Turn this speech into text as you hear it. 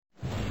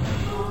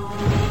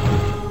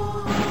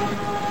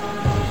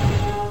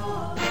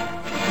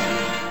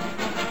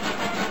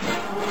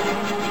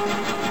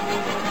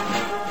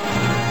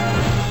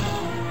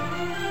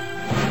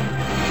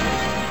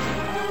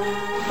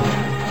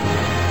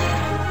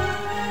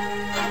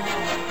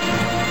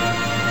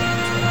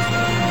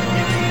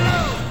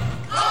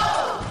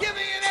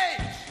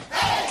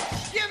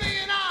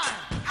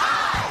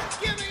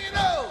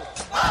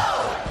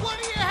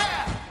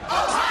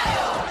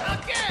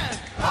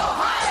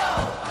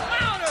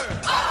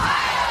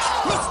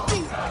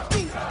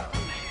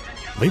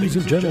Ladies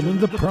and gentlemen,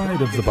 the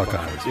pride of the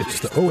Buckeyes.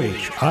 It's the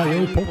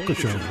OHIO Polka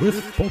Show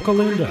with Polka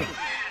Linda.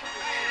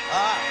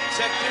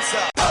 Check this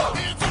out.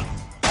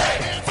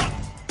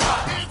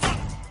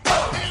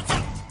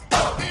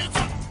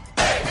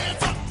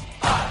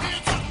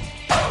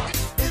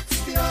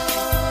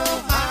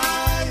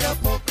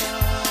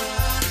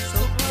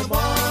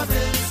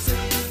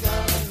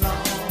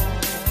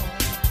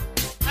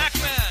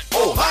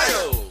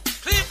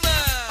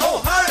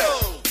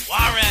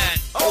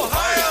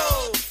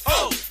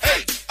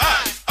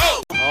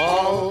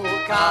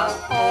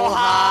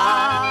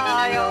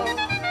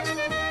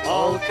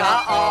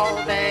 All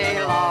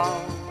day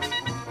long.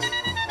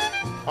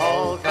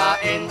 Polka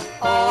in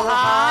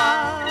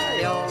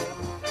Ohio,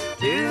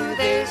 to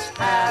this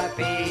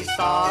happy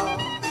song.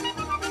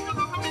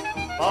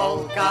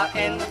 Polka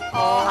in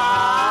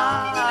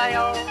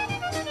Ohio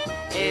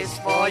is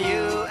for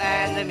you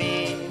and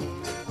me.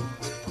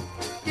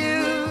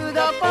 Do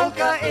the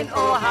polka in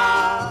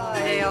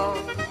Ohio,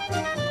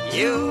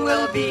 you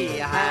will be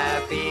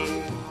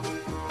happy.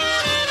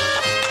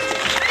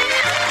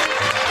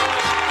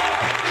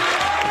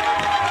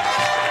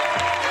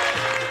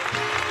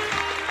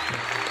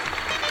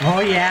 Oh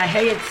yeah,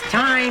 hey, it's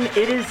time.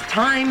 It is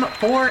time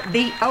for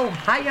the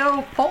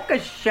Ohio Polka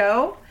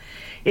Show.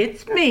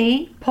 It's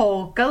me,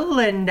 Polka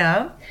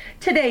Linda.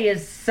 Today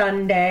is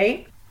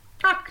Sunday,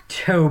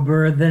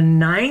 October the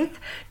 9th,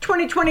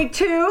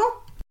 2022.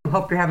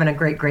 Hope you're having a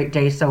great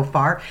day so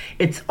far.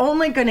 It's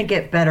only going to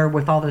get better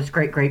with all this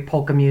great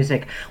polka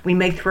music. We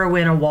may throw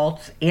in a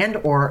waltz and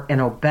or an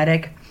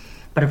oberek,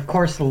 but of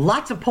course,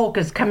 lots of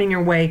polkas coming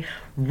your way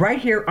right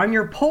here on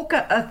your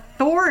Polka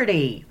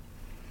Authority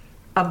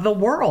of the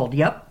world.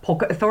 Yep,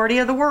 Polka Authority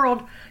of the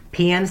world.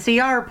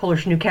 PNCR,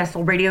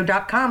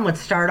 PolishNewcastleRadio.com. Let's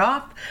start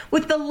off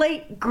with the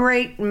late,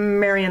 great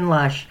Marion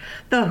Lush,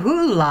 the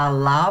Hula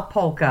La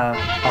Polka,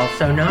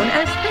 also known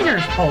as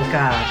Spinner's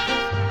Polka.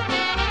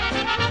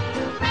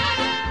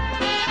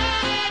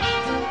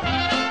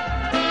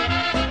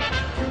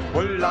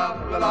 Hula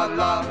la la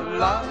la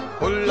la,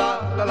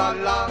 hula la la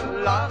la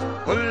la,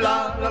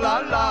 hula la la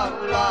la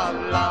la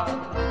la.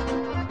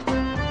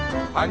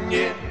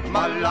 Panie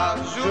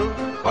malarzu,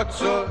 o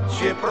co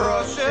cię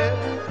proszę,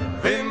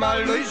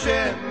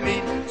 wymalujże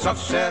mi, co w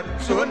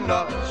sercu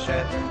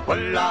noszę.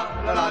 Hula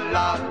la la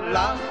la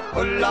la,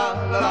 hula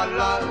la la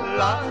la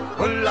la,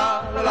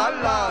 hula la la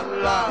la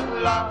la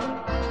la.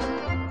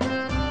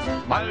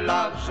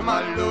 Malarz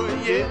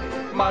maluje,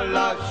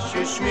 malarz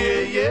się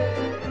śmieje,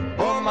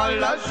 bo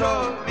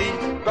malarzowi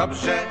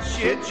dobrze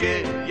się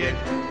dzieje.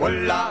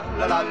 Hula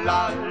la la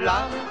la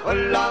la,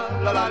 hula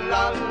la la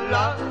la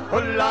la,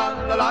 hula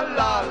la la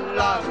la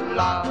la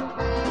la.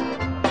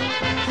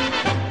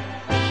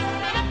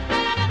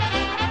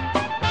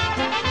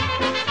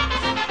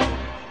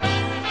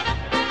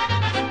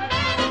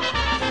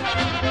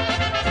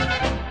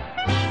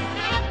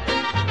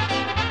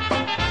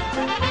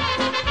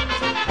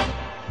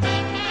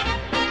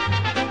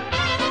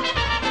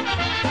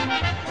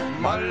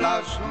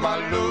 Malarz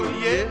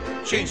maluje,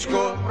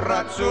 ciężko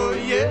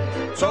pracuje,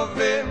 co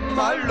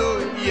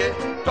wymaluje,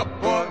 to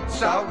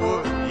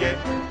pocałuje.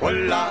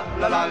 Hula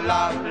la la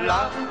la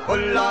la,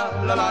 hula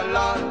la la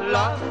la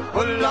la,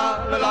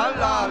 hula la la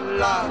la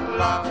la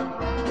la.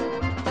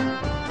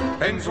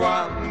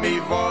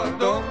 Pędzłami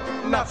wodą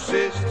na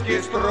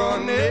wszystkie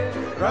strony,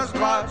 raz,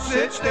 dwa,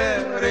 trzy,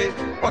 cztery,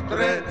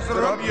 portret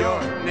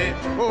zrobiony.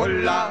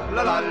 Hula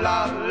la la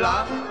la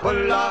la,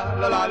 hula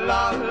la la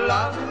la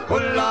la,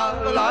 hula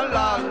la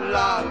la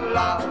la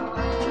la.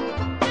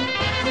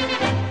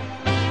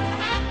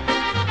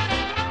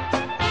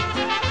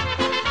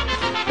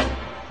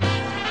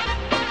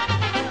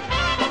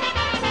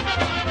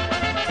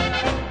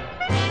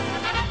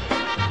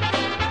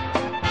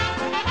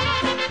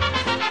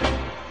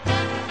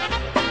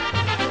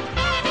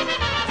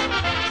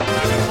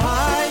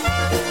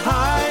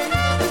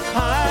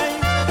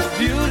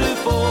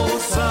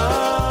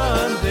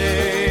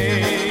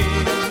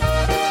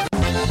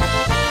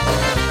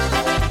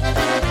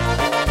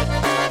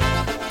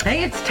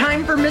 Hey, it's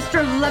time for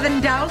Mr.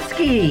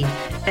 Lewandowski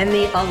and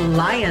the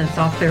Alliance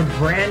off their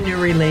brand new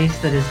release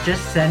that is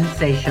just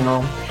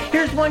sensational.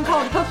 Here's one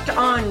called Hooked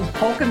on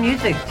Polka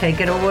Music. Take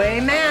it away,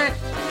 Matt.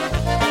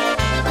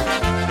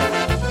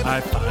 I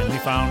finally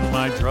found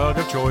my drug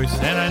of choice,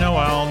 and I know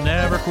I'll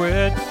never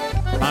quit.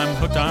 I'm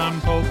hooked on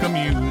polka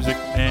music,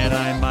 and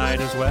I might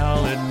as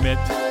well admit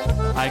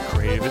I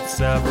crave it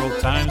several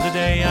times a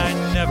day. I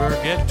never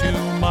get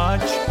too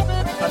much.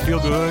 I feel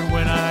good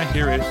when I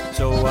hear it,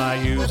 so I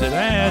use it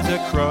as a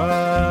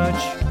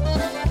crutch.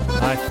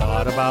 I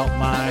thought about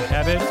my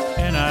habit,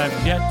 and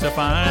I've yet to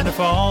find a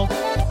fault.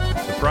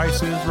 The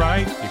price is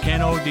right, you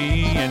can't OD,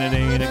 and it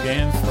ain't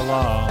against the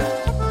law.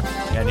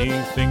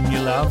 Anything you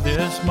love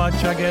this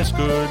much, I guess,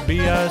 could be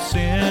a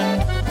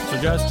sin. So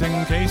just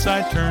in case,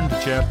 I turn to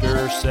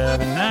chapter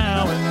 7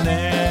 now and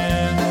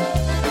then.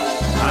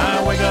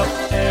 I wake up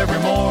every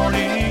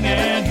morning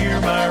and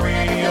hear my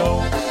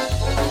radio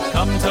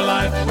come to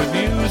life with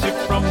music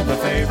from the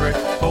favorite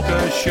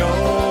polka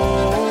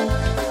show.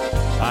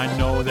 I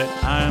know that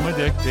I'm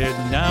addicted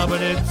now,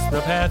 but it's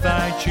the path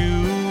I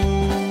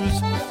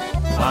choose.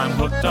 I'm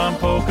hooked on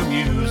polka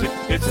music,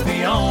 it's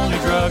the only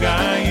drug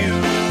I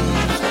use.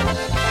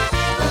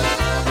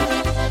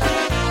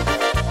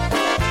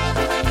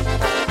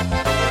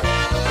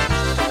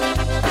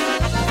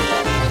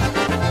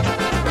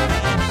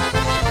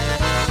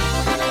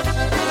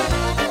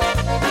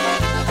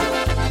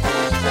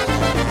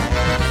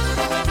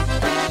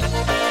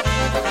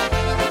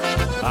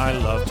 I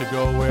love to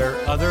go where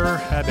other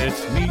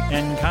habits meet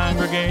and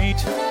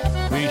congregate.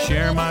 We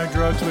share my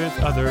drugs with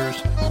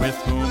others with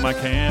whom I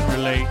can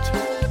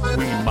relate.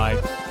 We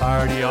might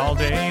party all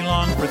day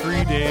long for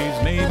 3 days,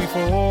 maybe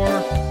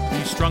 4.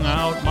 Be strung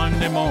out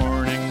Monday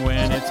morning,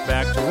 when it's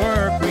back to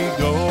work we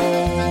go.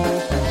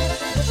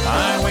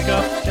 I wake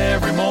up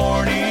every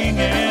morning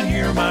and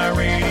hear my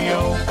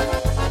radio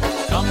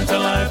come to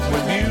life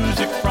with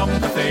music from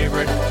the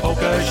favorite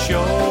polka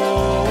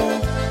show.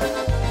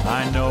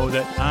 I know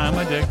that I'm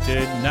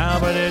addicted now,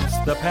 but it's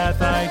the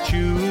path I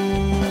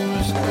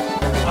choose.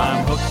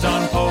 I'm hooked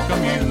on polka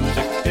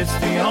music, it's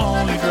the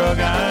only drug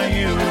I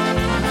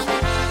use.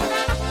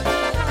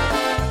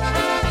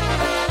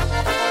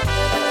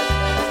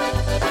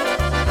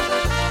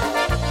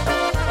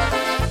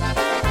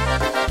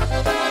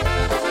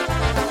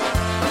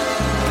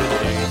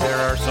 Today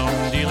there are some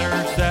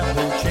dealers that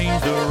will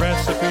change the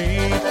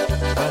recipe,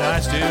 but I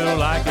still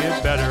like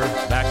it better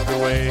back the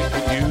way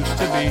it used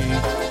to be.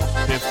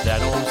 If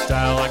that old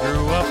style I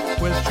grew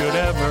up with should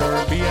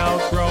ever be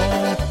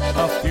outgrown,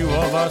 a few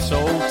of us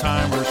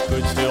old-timers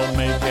could still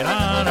make it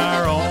on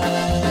our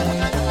own.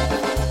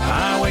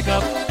 I wake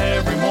up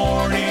every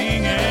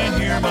morning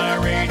and hear my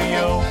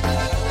radio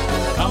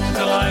come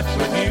to life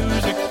with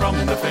music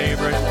from the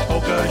favorite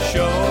polka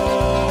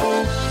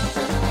show.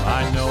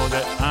 I know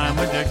that I'm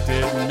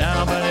addicted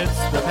now, but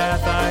it's the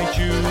path I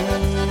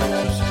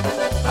choose.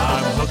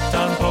 I'm hooked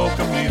on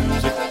polka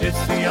music,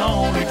 it's the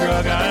only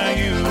drug I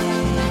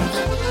use.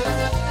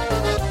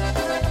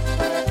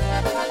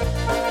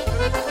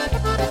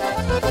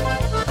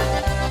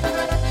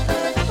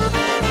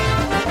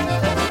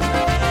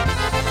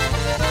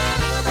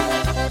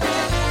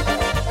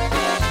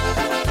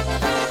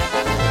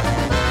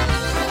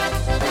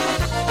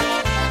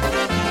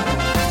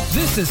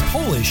 This is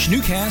Polish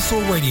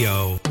Newcastle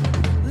Radio.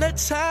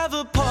 Let's have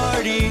a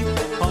party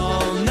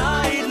all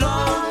night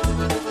long.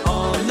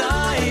 All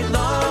night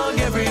long,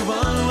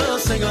 everyone will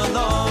sing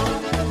along.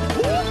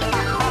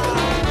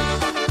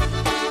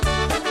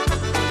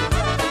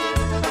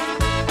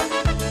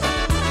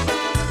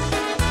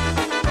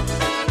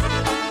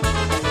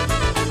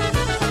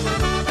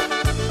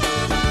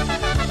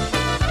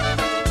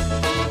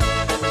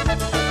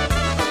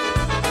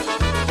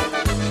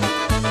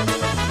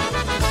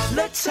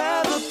 Let's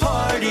have a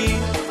party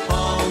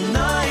all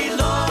night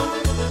long.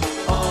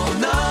 All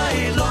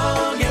night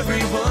long,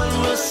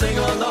 everyone will sing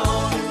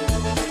along.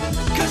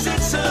 'Cause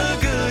it's a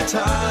good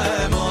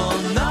time all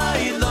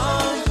night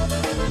long.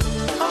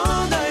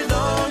 All night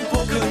long,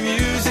 polka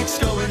music's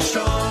going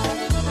strong.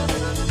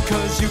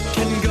 'Cause you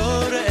can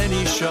go to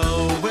any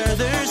show where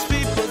there's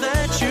people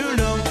that you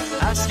know.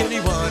 Ask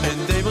anyone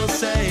and they will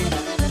say,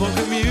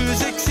 polka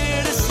music's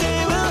here to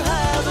stay. We'll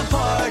have a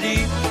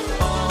party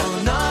all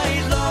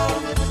night long.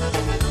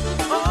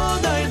 All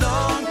night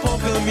long,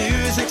 polka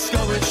music's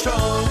going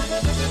strong.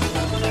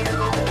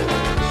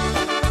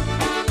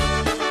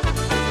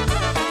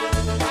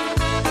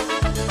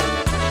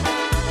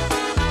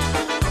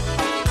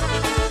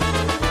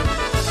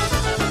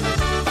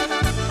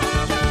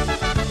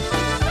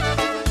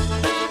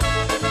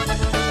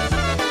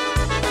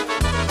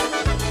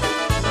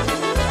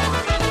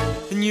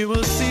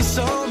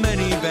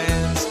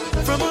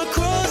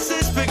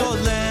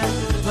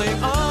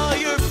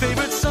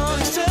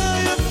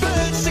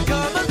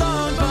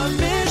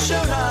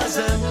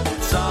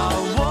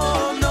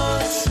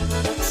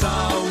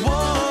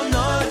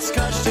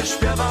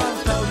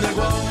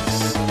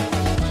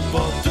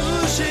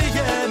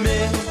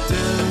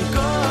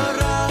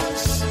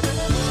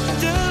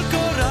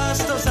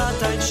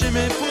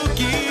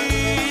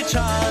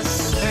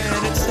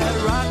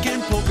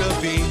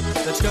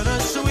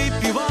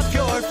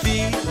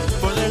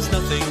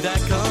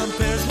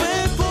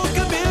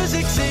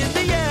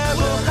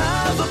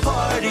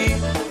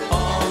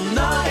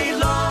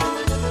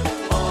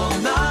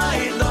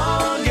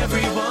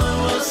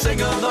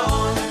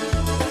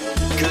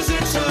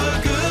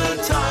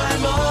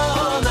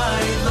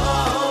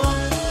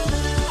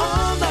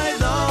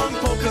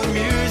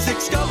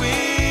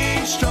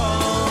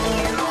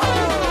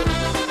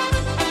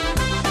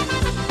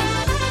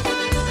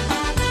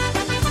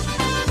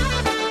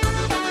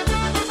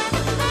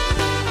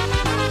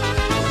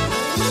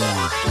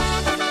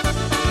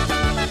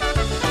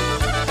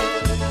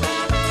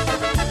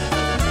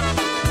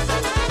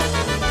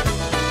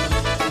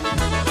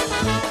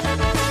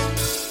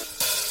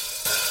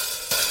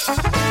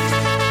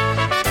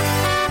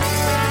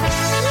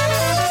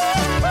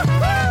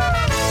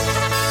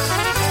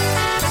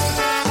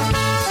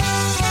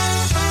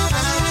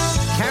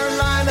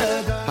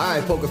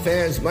 Polka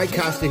fans, Mike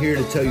Costa here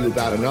to tell you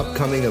about an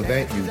upcoming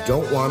event you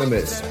don't want to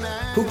miss.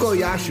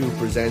 Pukoyashu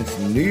presents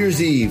New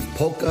Year's Eve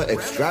Polka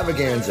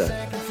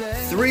Extravaganza.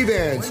 3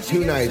 bands,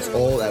 2 nights,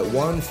 all at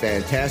one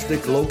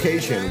fantastic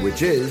location,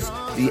 which is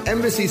the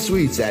Embassy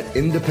Suites at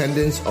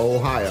Independence,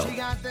 Ohio.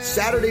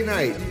 Saturday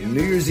night,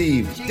 New Year's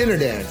Eve, dinner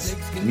dance,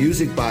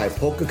 music by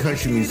polka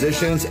country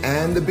musicians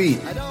and The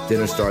Beat.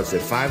 Dinner starts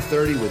at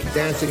 5:30 with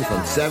dancing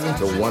from 7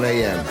 to 1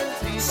 a.m.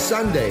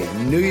 Sunday,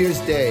 New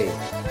Year's Day,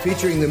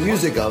 featuring the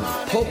music of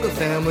Polka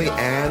Family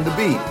and The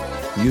Beat.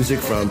 Music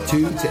from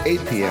 2 to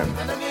 8 p.m.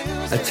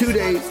 A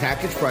 2-day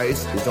package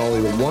price is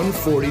only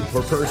 $140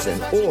 per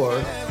person,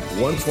 or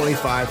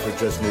 $125 for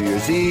just New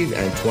Year's Eve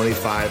and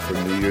 $25 for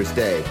New Year's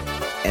Day.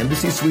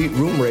 Embassy Suite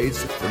room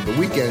rates for the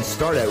weekend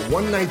start at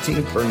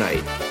 $119 per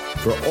night.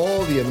 For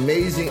all the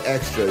amazing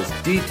extras,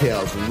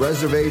 details, and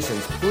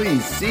reservations,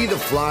 please see the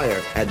flyer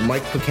at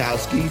Mike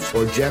Pekowski's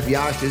or Jeff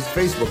Yash's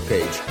Facebook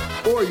page.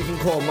 Or you can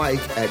call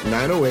Mike at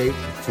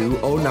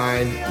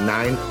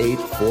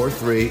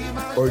 908-209-9843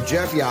 or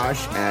Jeff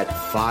Yash at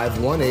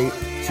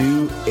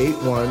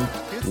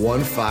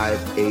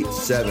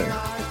 518-281-1587.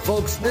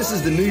 Folks, this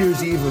is the New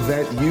Year's Eve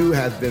event you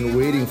have been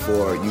waiting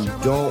for. You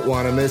don't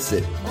want to miss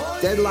it.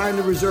 Deadline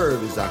to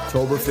reserve is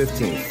October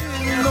 15th.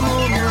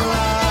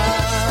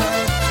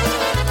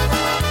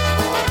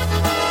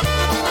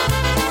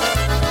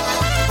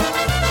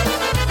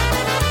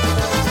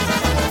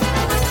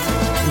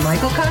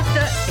 Michael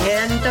Costa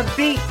and The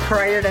Beat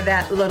prior to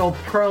that little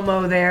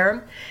promo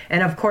there.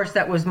 And of course,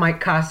 that was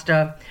Mike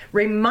Costa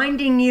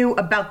reminding you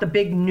about the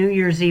big New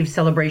Year's Eve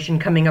celebration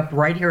coming up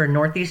right here in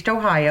Northeast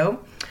Ohio.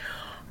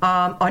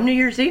 On New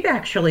Year's Eve,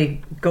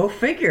 actually. Go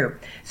figure.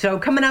 So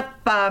coming up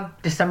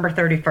December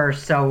 31st.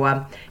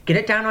 So get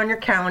it down on your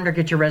calendar.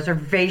 Get your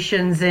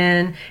reservations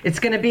in. It's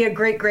going to be a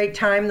great, great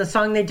time. The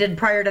song they did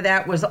prior to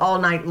that was All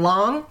Night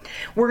Long.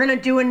 We're going to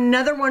do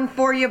another one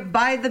for you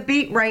by The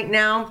Beat right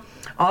now,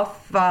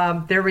 off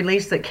their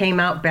release that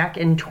came out back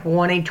in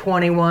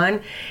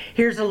 2021.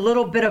 Here's a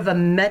little bit of a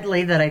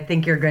medley that I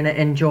think you're going to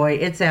enjoy.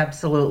 It's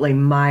absolutely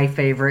my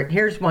favorite.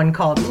 Here's one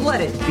called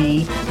Let It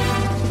Be.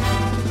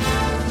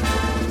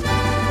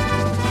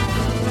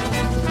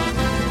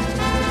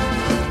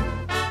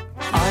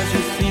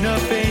 Her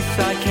face,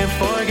 I can't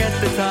forget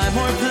the time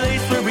or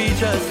place where we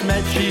just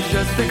met. She's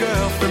just a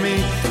girl for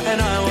me,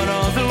 and I want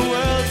all the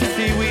world to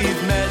see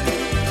we've met.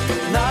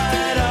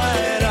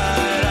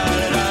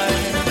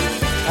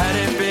 Had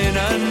it been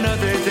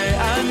another day,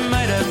 I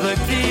might have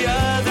looked the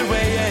other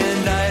way,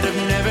 and I'd have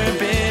never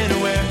been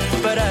aware.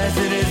 But as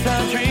it is,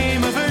 I'll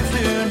dream of her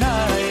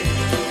tonight.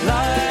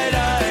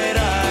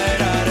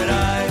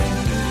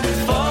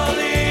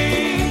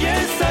 Falling,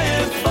 yes, I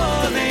am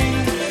falling,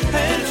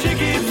 and she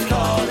keeps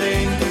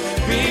calling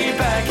me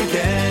back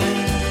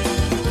again.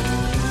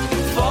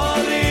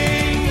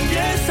 Falling,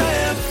 yes, I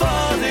am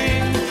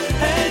falling,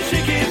 and she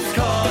keeps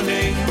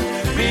calling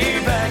me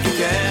back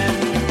again.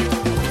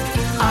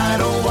 I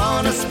don't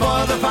want to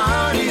spoil the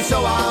party,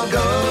 so I'll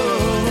go.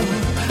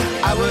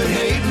 I would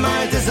hate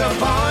my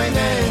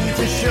disappointment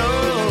to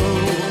show.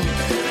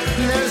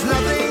 There's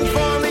nothing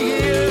for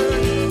me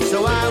here,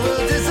 so I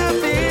will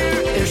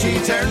disappear. If she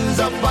turns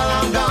up while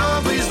I'm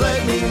gone, please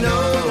let me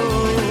know.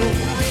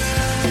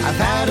 I've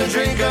had a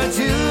drink or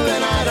two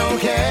and I don't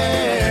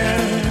care.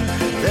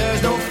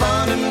 There's no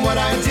fun in what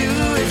I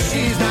do if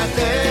she's not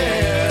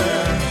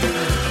there.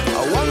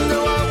 I wonder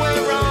what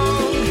went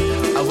wrong.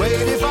 I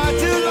waited far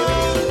too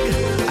long.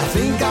 I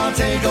think I'll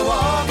take a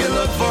walk and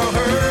look for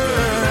her.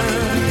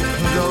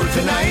 Though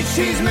tonight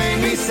she's made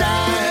me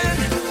sad,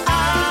 I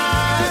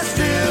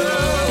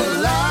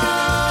still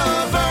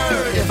love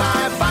her. If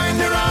I find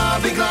her,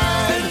 I'll be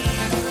glad.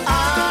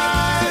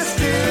 I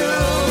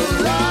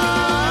still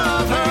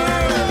love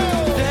her.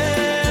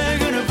 They're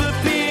gonna put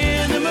me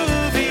in the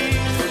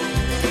movies.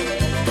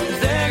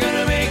 They're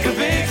gonna make a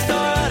big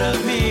star out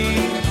of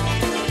me.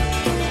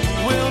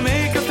 We'll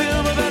make a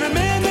film about a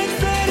man that's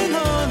sad and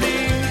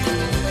lonely,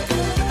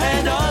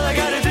 and all I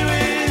gotta do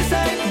is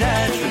act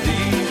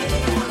naturally.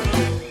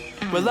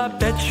 Well, I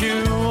bet you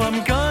I'm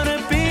gonna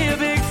be a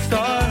big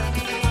star.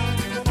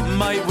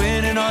 Might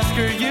win an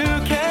Oscar, you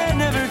can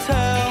never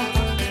tell.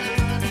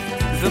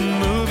 The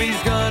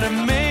movie's gonna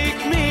make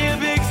me a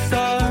big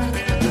star,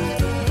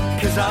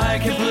 'cause I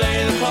can play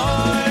the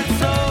part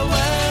so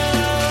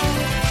well.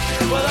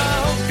 Well, I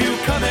hope you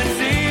come and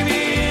see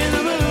me in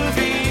the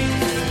movies,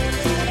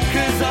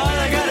 'cause all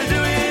I gotta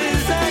do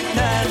is act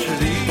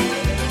naturally.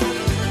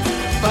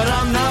 But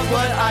I'm not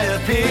what I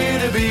appear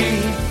to be.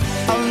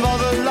 Of all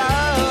the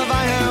love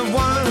I have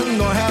won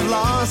or have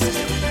lost,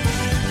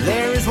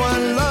 there is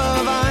one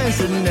love I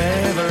should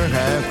never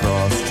have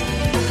crossed.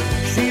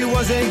 She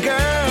was a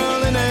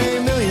girl in a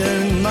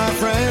million, my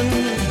friend.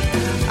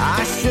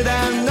 I should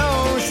have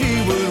known she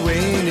would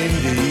win in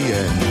the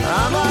end.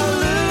 I'm a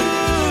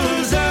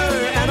loser,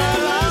 and I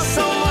lost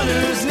someone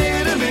who's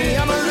near to me.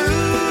 I'm a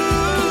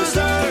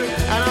loser,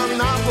 and I'm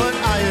not what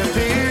I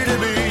appear to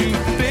be.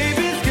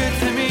 Baby's good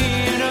to me,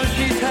 you know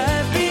she's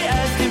happy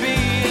as can be.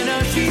 You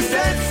know she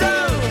said so.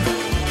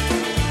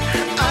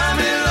 I'm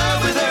in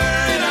love with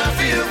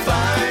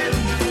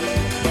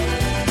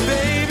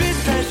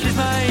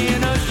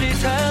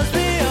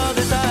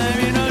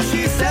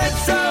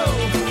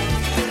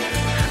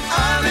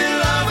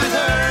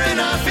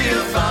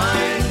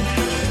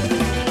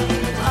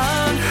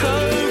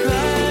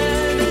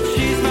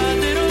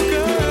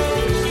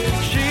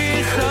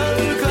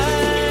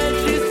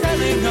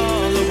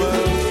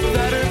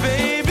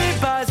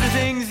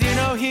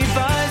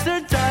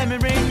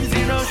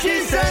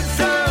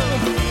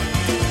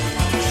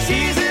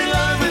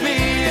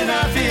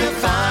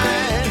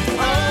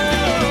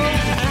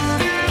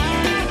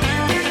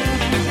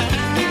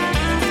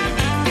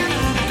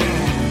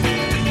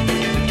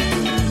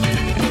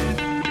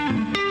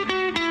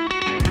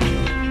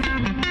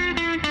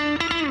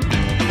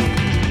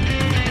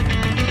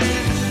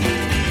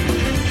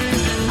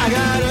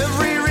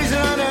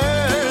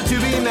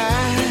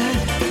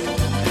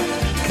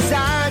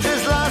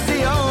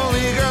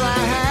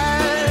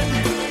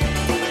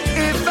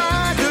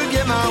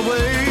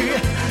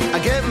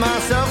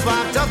myself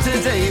locked up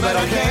today, but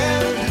I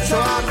can't, so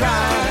I'll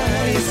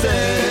cry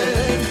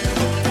instead.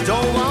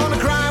 Don't wanna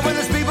cry when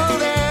there's people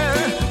there.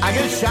 I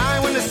get shy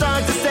when they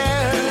start to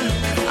stare.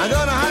 I'm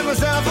gonna hide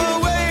myself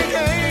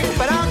away,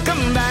 but I'll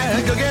come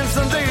back again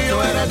someday.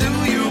 When I do,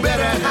 you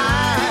better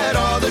hide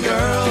all the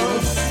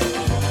girls.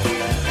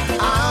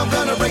 I'm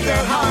gonna break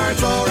their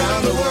hearts all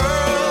around the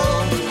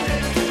world.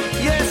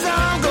 Yes,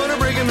 I'm gonna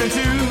break them in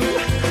two.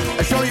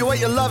 I'll show you what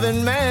your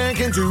loving man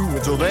can do.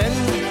 Until then,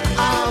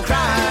 I'll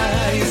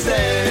cry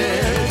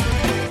instead.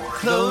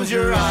 Close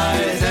your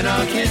eyes and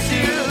I'll kiss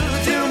you.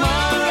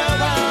 Tomorrow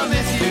I'll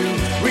miss you.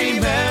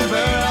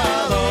 Remember,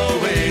 I'll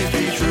always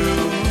be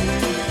true.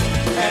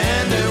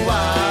 And then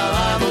while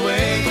I'm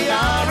away,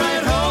 I'll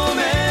write home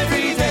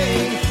every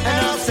day,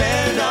 and I'll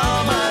send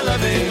all my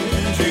loving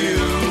to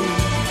you.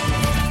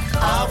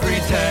 I'll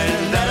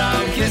pretend that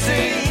I'm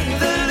kissing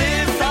the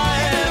lips I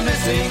am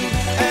missing,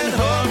 and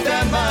hope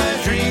that my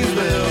dreams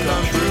will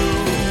come true.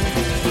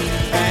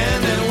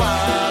 And then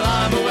while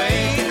I'm away,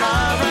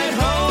 I'll write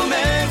home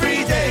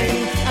every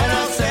day, and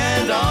I'll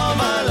send all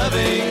my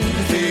loving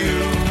to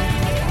you.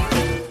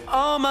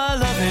 All my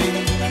loving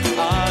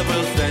I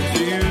will send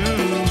to you.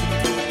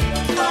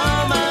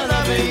 All my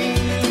loving,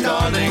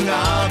 darling,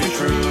 I'll be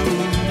true.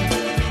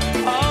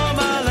 All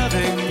my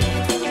loving,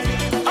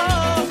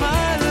 all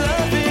my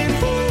loving,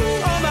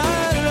 ooh, all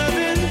my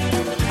loving,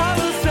 I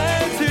will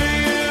send to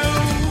you.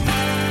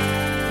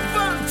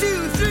 1,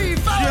 2, 3,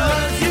 4. She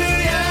loves you,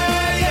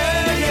 yeah,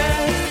 yeah,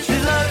 yeah. She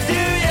loves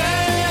you,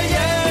 yeah,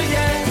 yeah,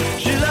 yeah.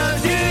 She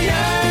loves you,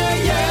 yeah,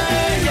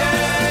 yeah,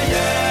 yeah,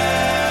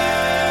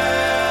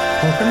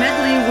 yeah. Polka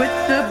medley with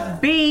the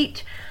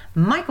beat.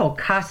 Michael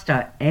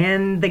Costa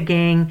and the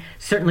gang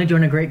certainly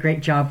doing a great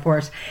job for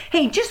us.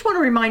 Hey, just want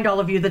to remind all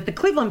of you that the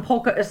Cleveland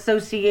Polka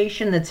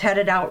Association, that's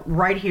headed out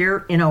right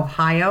here in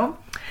Ohio,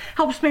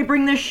 helps me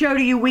bring this show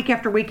to you week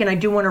after week, and I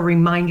do want to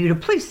remind you to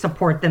please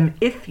support them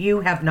if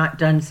you have not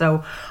done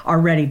so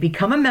already.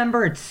 Become a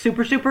member. It's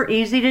super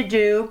easy to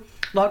do.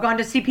 Log on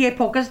to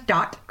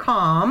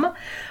cpapolkas.com.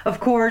 Of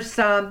course,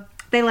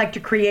 they like to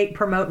create,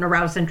 promote, and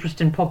arouse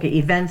interest in polka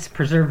events,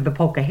 preserve the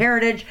polka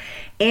heritage,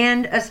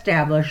 and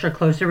establish a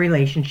closer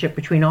relationship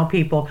between all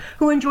people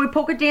who enjoy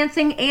polka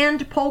dancing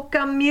and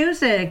polka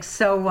music.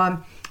 So,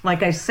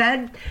 like I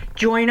said,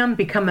 join them,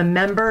 become a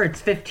member.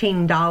 It's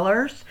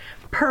 $15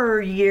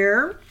 per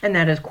year, and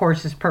that, of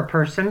course, is per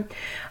person.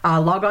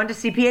 Log on to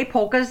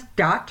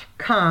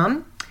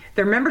cpapolkas.com.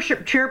 Their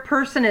membership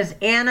chairperson is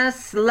Anna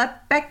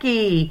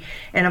Slepecki,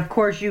 and of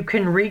course, you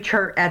can reach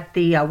her at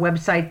the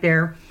website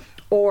there,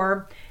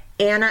 or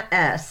Anna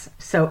S.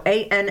 So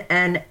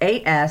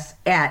ANNAS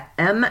at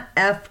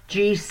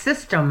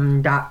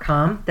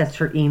mfgsystem.com. That's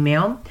her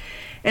email.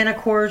 And of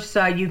course,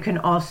 you can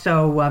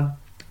also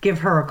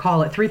give her a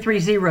call at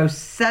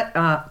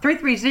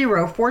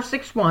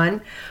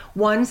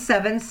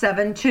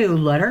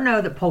 330-461-1772. Let her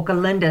know that Polka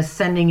Linda is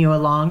sending you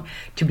along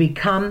to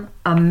become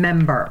a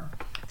member.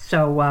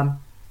 So,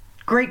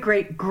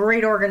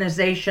 great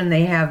organization.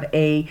 They have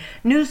a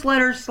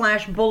newsletter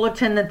 /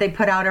 bulletin that they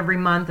put out every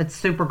month. It's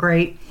super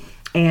great.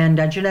 And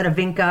Janetta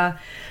Vinca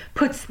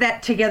puts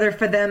that together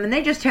for them. And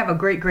they just have a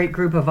great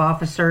group of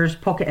officers,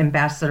 polka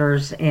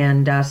ambassadors,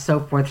 and so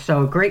forth.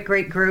 So a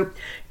great group.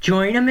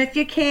 Join them if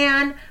you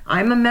can.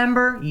 I'm a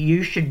member.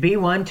 You should be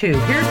one too.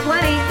 Here's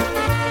Lenny.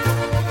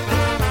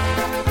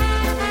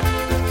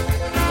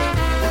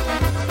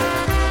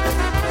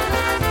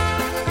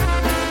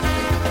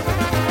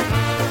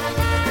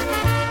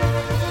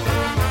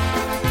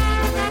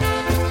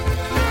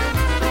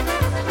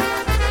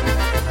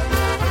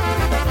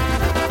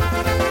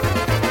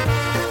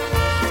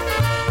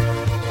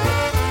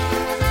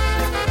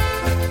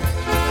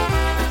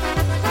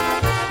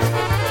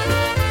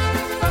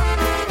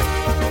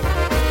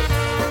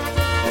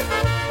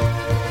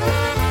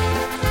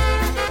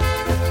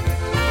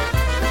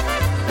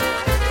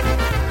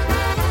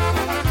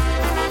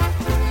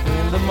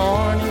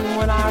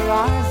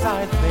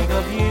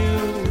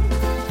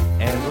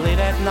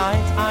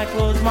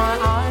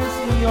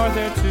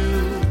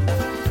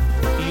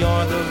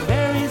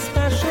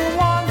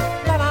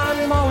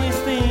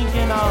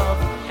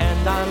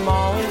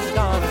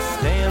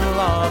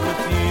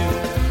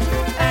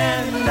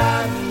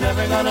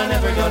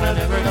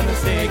 Never gonna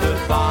say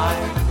goodbye.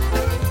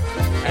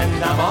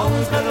 And I'm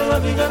always gonna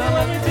love you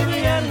till the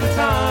end of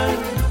time.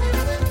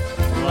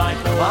 Like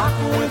a rock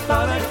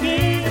without a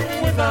key,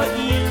 without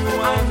you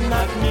I'm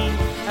not me.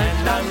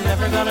 And I'm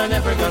never gonna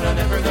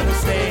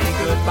say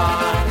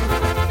goodbye.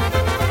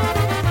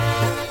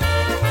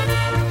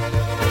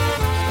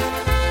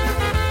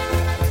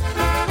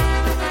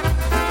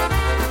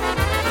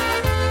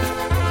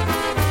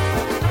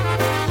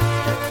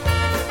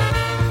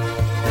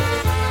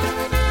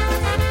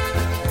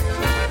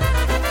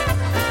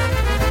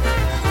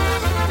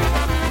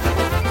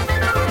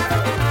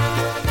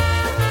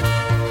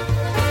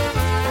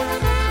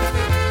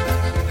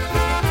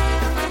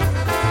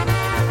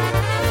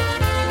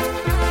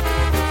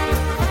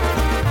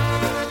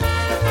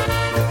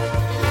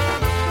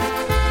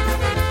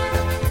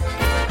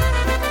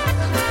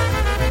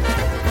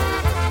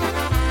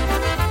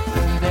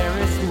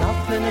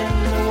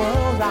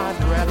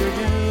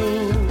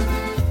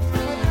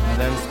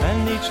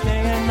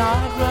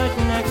 right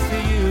next to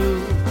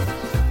you.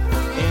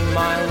 In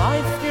my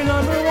life, you're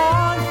number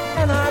one,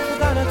 and I've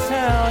gotta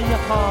tell you,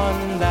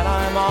 hon, that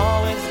I'm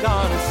always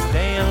gonna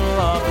stay in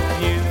love with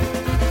you.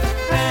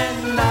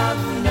 And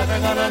I'm never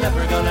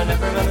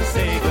gonna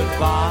say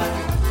goodbye.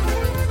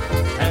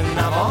 And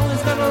I'm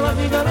always gonna love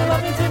you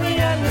till the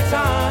end of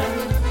time.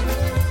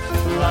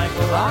 Like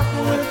a rock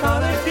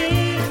without a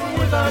key,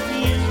 without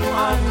you,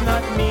 I'm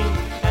not me.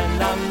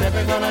 And I'm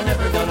never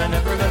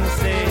gonna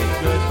say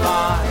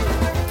goodbye.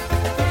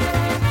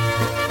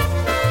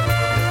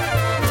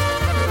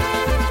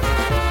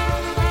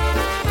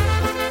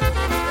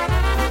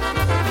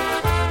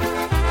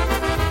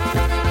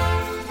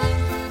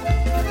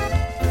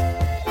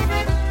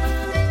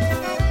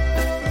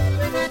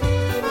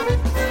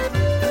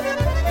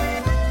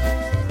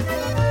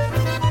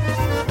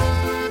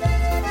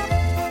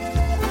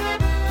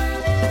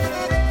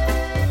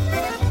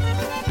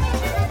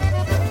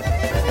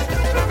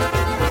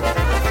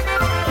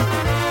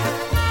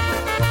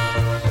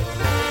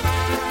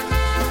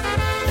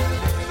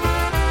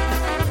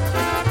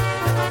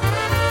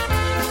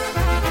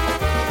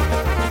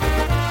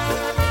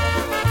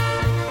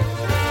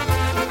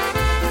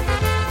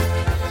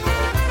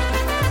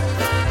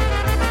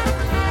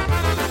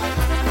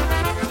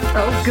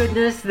 Oh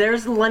goodness,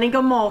 there's Lenny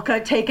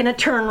Gomulka taking a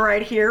turn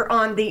right here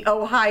on the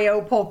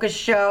Ohio Polka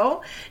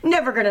Show.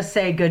 Never gonna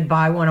say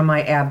goodbye, one of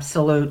my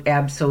absolute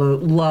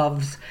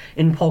loves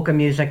in polka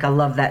music. I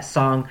love that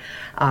song.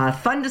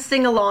 Fun to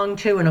sing along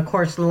to, and of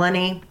course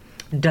Lenny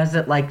does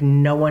it like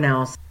no one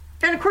else.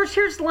 And of course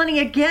here's Lenny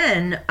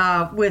again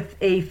with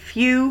a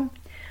few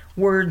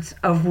words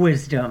of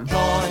wisdom.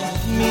 Join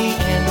me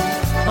in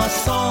a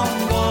song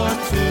or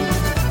two.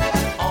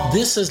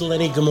 This is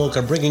Lenny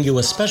Gomulka bringing you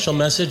a special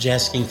message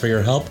asking for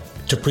your help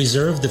to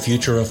preserve the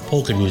future of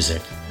polka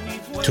music.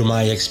 Through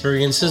my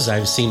experiences,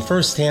 I've seen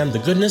firsthand the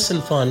goodness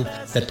and fun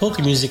that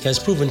polka music has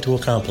proven to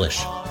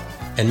accomplish.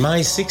 In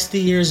my 60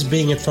 years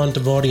being in front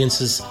of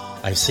audiences,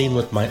 I've seen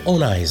with my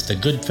own eyes the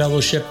good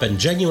fellowship and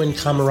genuine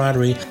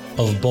camaraderie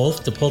of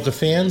both the polka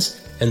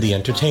fans and the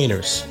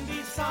entertainers.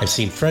 I've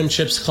seen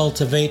friendships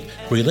cultivate,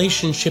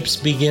 relationships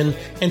begin,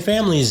 and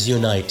families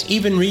unite,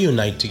 even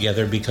reunite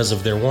together because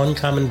of their one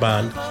common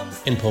bond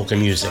in polka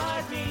music.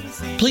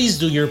 Please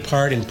do your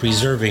part in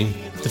preserving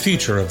the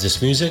future of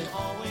this music.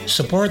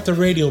 Support the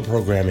radio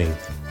programming,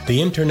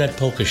 the internet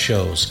polka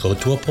shows, go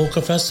to a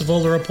polka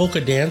festival or a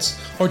polka dance,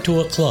 or to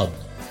a club.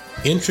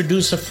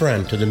 Introduce a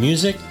friend to the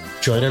music,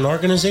 join an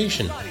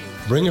organization,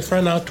 bring a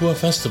friend out to a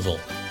festival,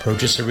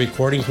 purchase a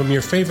recording from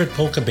your favorite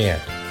polka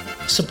band.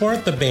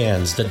 Support the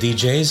bands, the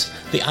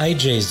DJs, the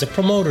IJs, the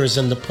promoters,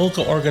 and the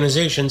polka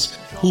organizations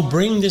who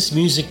bring this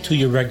music to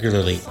you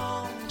regularly.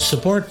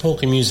 Support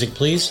polka music,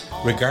 please,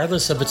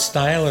 regardless of its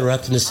style or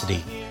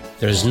ethnicity.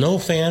 There's no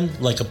fan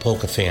like a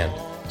polka fan,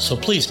 so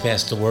please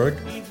pass the word.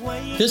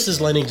 This is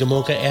Lenny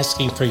Gomulka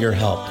asking for your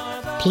help.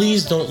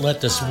 Please don't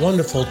let this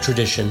wonderful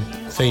tradition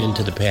fade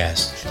into the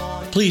past.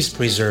 Please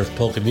preserve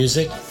polka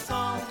music,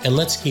 and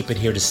let's keep it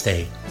here to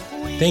stay.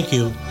 Thank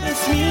you.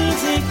 This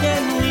music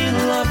and we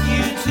love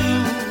you too.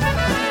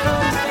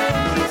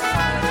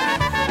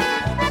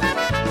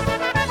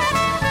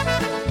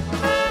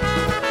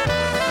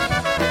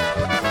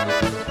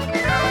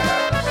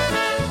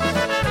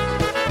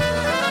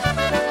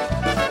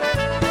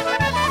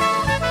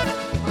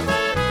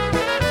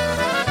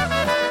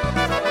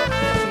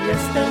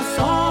 Jestem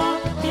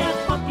sobie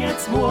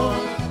chłopiec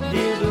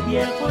młody,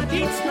 lubię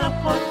chodzić na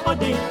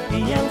pochody,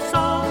 piję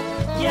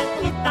sobie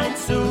i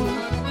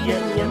tańcuję,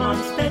 nie mam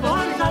z tego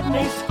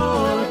żadnej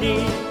szkody.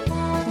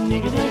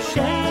 Nigdy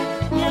się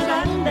nie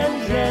będę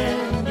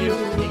żenił,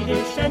 nigdy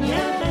się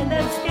nie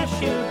będę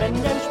spieszył,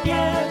 będę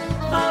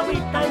śpiewał i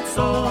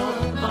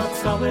tańcował,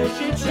 całe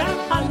życie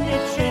Pan mnie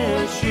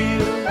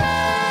cieszył.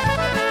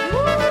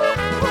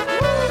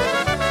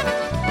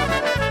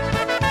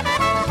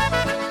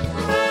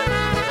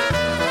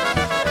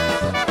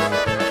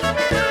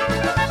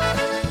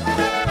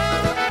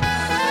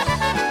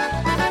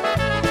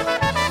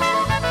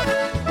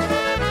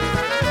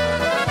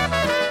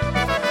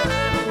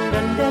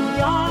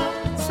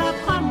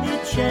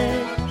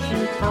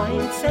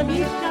 Tańcem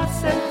i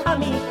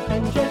piosenkami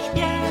będzie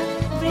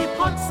śpiewy,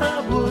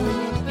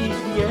 pocałunki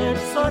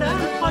wieczorem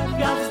pod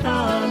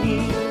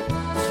gwiazdami.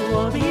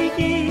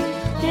 Słowiki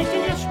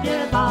pięknie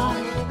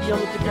śpiewają,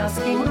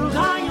 gwiazdki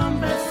mrugają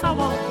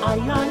wesoło, a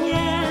ja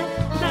nie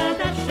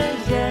będę się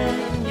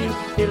żenił,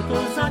 tylko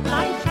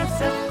zatańczę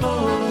se w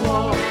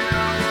koło.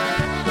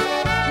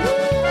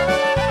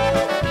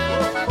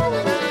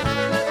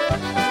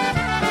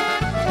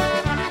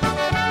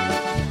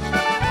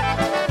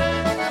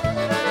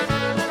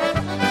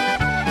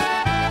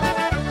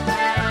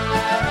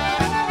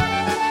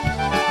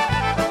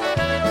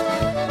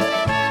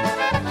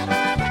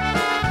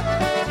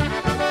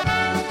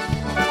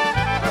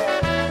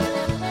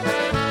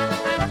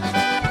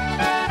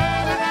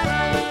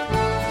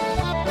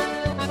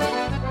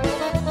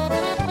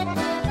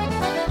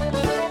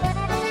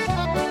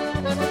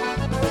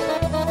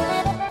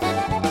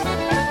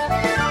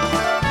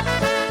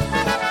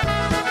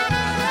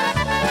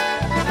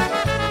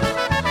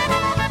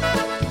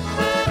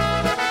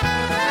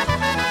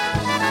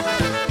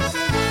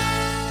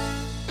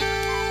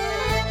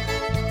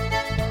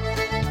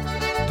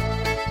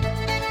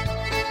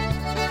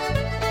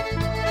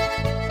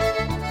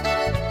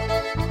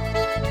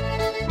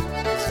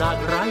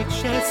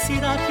 Zagrajcie see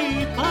the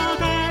people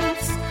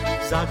dance,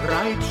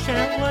 zagrajcie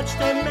watch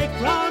them make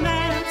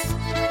romance.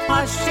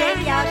 Patrzcie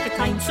jak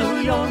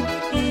tańcują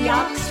i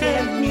jak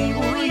się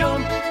miłują,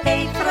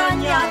 hej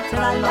Frania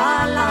tra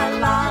la la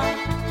la.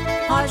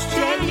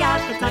 Patrzcie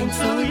jak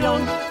tańcują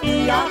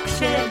i jak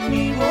się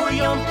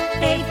miłują,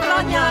 hej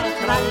Frania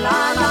tra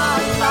la la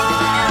la.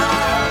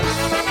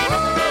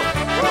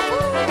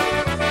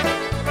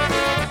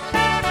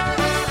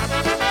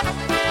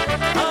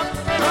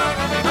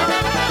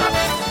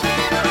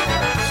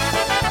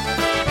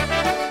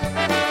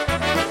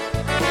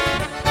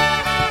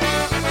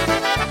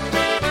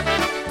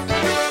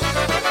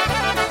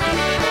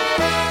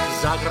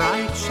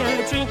 Zagrajcie,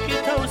 drink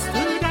your toast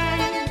today.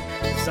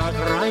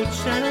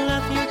 Zagrajcie,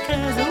 let your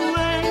cares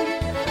away.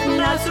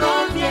 Na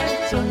zdrowie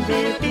czym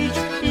wypić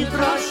i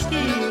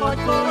troszki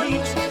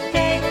odpolić.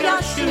 Hej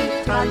Jasiu,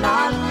 tra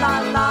la la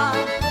la.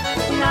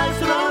 Na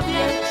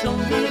zdrowie czym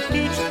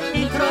wypić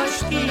i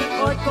troszki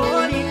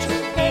odpolić.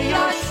 Hej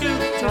Jasiu,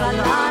 tra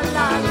la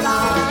la la.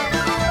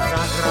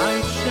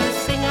 Zagrajcie,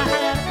 sing a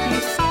happy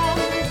song.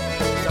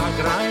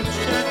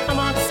 Zagrajcie,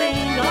 come on,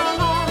 sing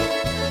along.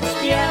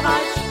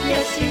 Śpiewać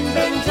jeśli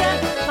będzie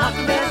tak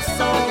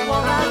wesoło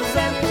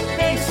razem.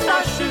 Hej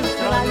Stasiu,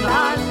 tra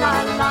la la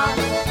la.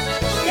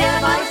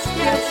 Śpiewać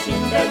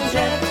jeśli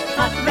będzie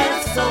tak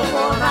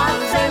wesoło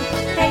razem.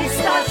 Hej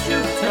Stasiu,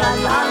 tra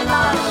la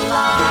la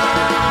la.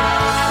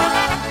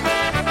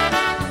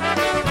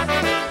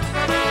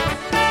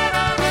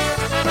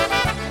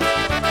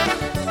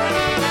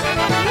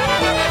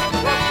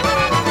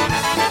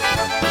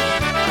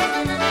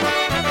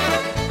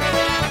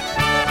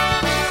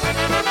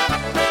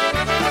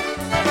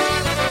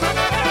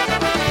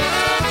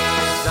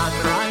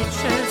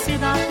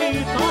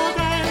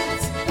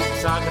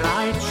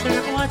 Zagrajcie,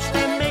 watch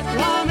them make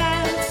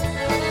romance.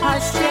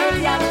 Patrzcie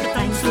jak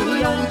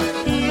tańcują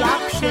i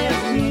jak się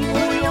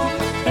miłują.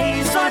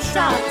 Hej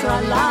Zosia, tra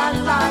la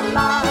la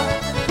la.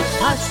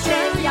 Patrzcie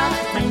jak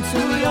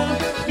tańcują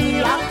i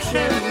jak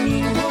się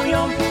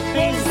miłują.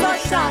 Hej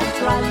Zosia,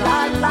 tra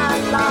la la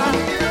la.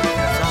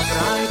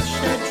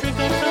 Zagrajcie, drink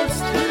a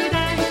toast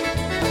today.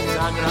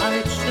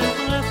 Zagrajcie,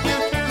 let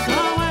your cares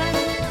away.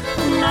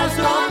 Na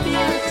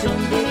zdrowie czym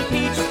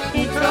wypić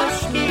i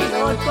troszki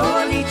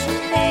odpolić.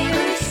 Hej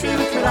Rysiu,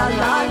 tra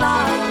la la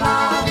la.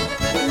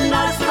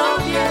 Na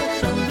zdrowie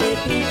czym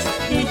wypić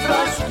i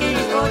troszki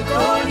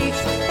odpolić.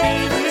 Hej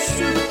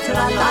Rysiu,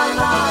 tra la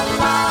la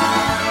la.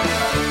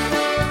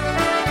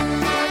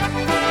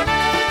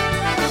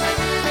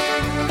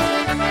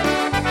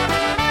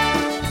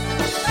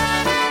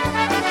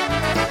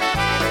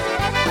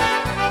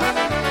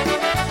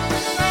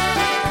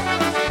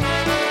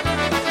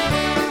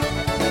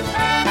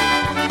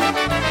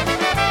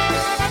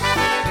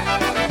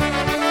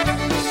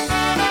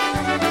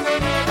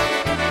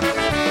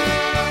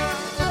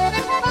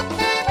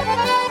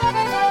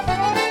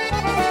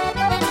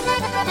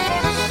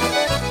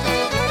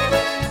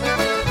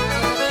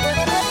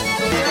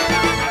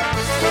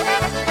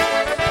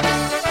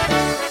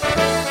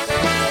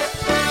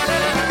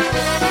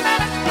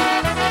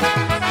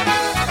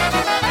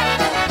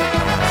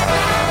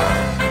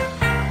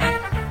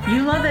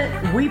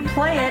 We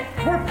play it.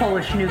 We're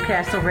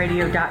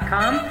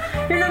PolishNewcastleRadio.com,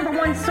 your number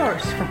one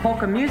source for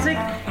polka music,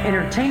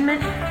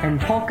 entertainment, and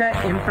polka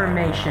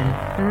information.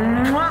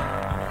 Mwah!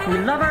 We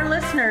love our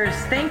listeners.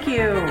 Thank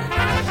you.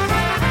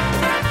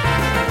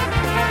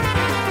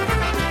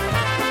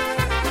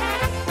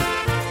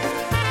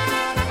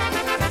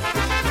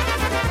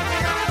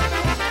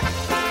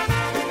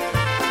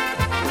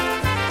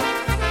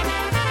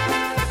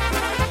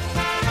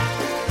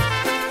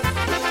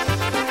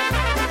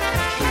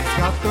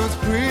 Those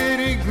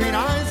pretty green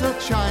eyes that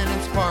shine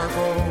and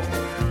sparkle.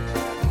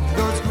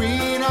 Those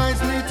green eyes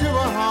lead to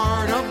a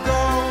heart of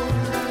gold.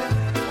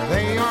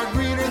 They are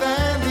greener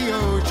than the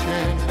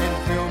ocean and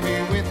fill me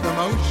with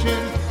emotion.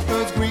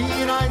 Those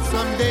green eyes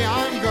someday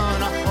I'm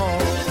gonna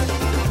hold.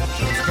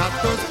 She's got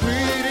those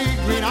pretty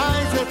green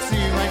eyes that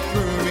see right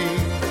through me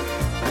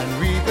and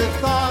read the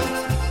thoughts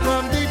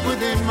from deep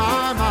within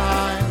my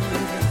mind.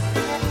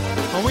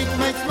 A wink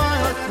makes my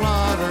heart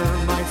flutter,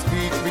 my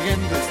speech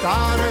begins to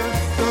stutter.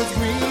 Those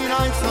green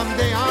eyes,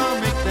 someday I'll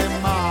make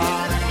them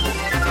mine.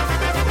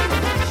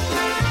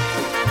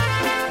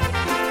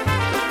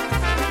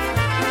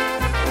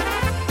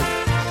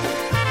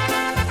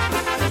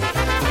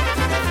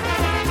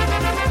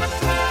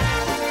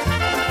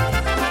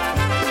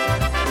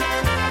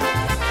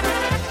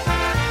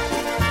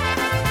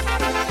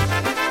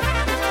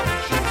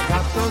 She's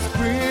got those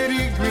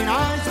pretty green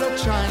eyes that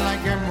shine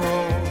like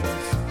emeralds.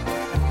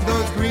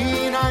 Those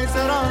green eyes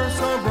that are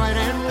so bright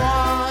and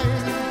wide.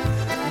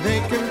 They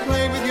can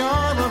play with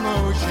your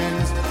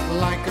emotions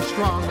like a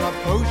strong love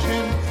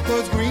potion.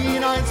 Those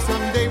green eyes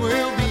someday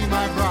will be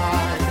my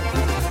bride.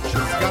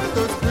 She's got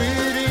those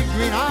pretty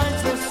green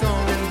eyes, they're so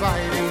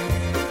inviting.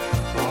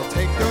 I'll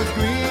take those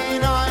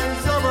green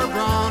eyes over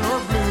brown or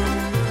blue.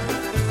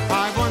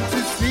 I want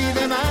to see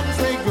them and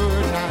say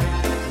goodnight.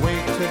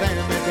 Wake to them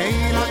at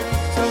daylight.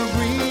 So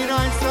green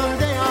eyes,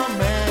 someday I'll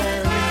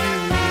marry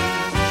you.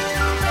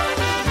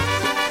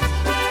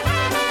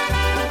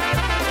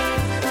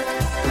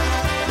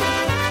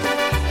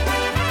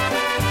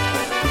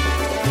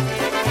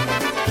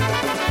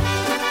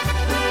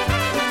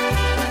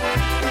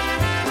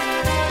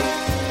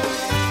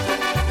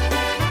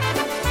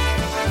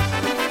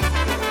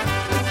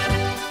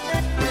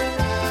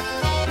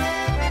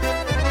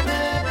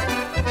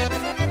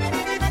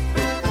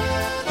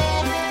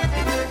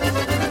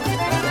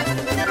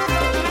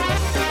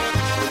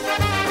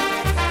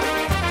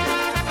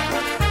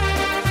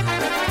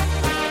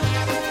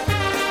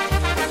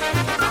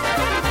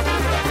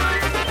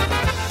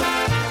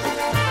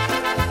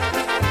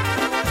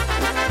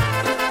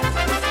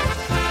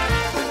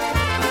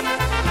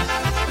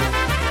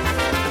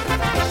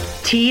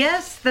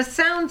 TS, the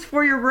sounds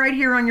for you right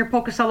here on your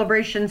Polka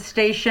Celebration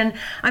station.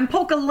 I'm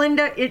Polka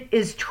Linda. It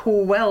is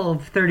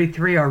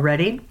 12:33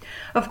 already.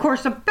 Of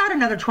course, about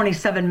another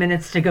 27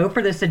 minutes to go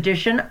for this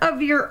edition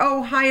of your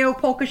Ohio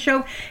Polka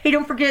Show. Hey,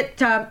 don't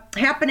forget,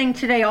 happening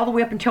today all the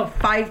way up until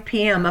 5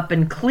 p.m. up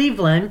in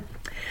Cleveland,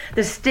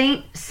 the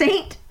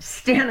St.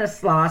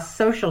 Stanislaus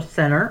Social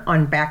Center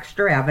on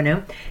Baxter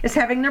Avenue is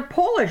having their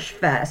Polish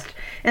Fest.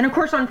 And of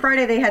course, on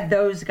Friday they had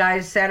those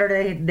guys.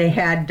 Saturday they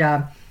had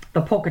the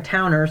Polka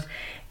Towners.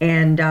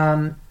 And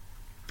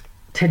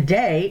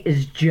today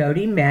is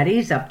Jody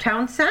Maddie's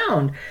Uptown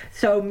Sound.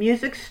 So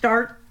music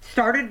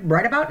started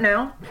right about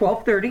now,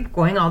 12:30,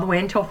 going all the way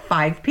until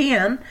 5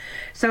 p.m.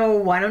 So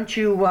why don't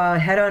you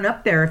head on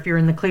up there if you're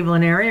in the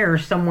Cleveland area or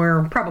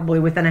somewhere probably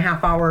within a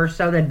half hour or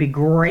so. That'd be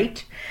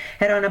great.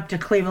 Head on up to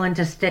Cleveland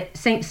to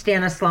St.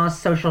 Stanislaus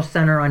Social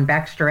Center on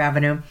Baxter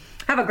Avenue.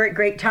 Have a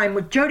great time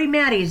with Jody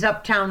Maddie's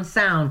Uptown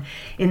Sound.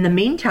 In the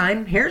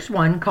meantime, here's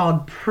one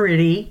called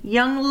Pretty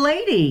Young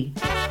Lady.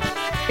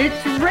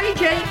 It's Ray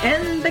J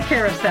and the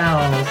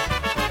Carousels.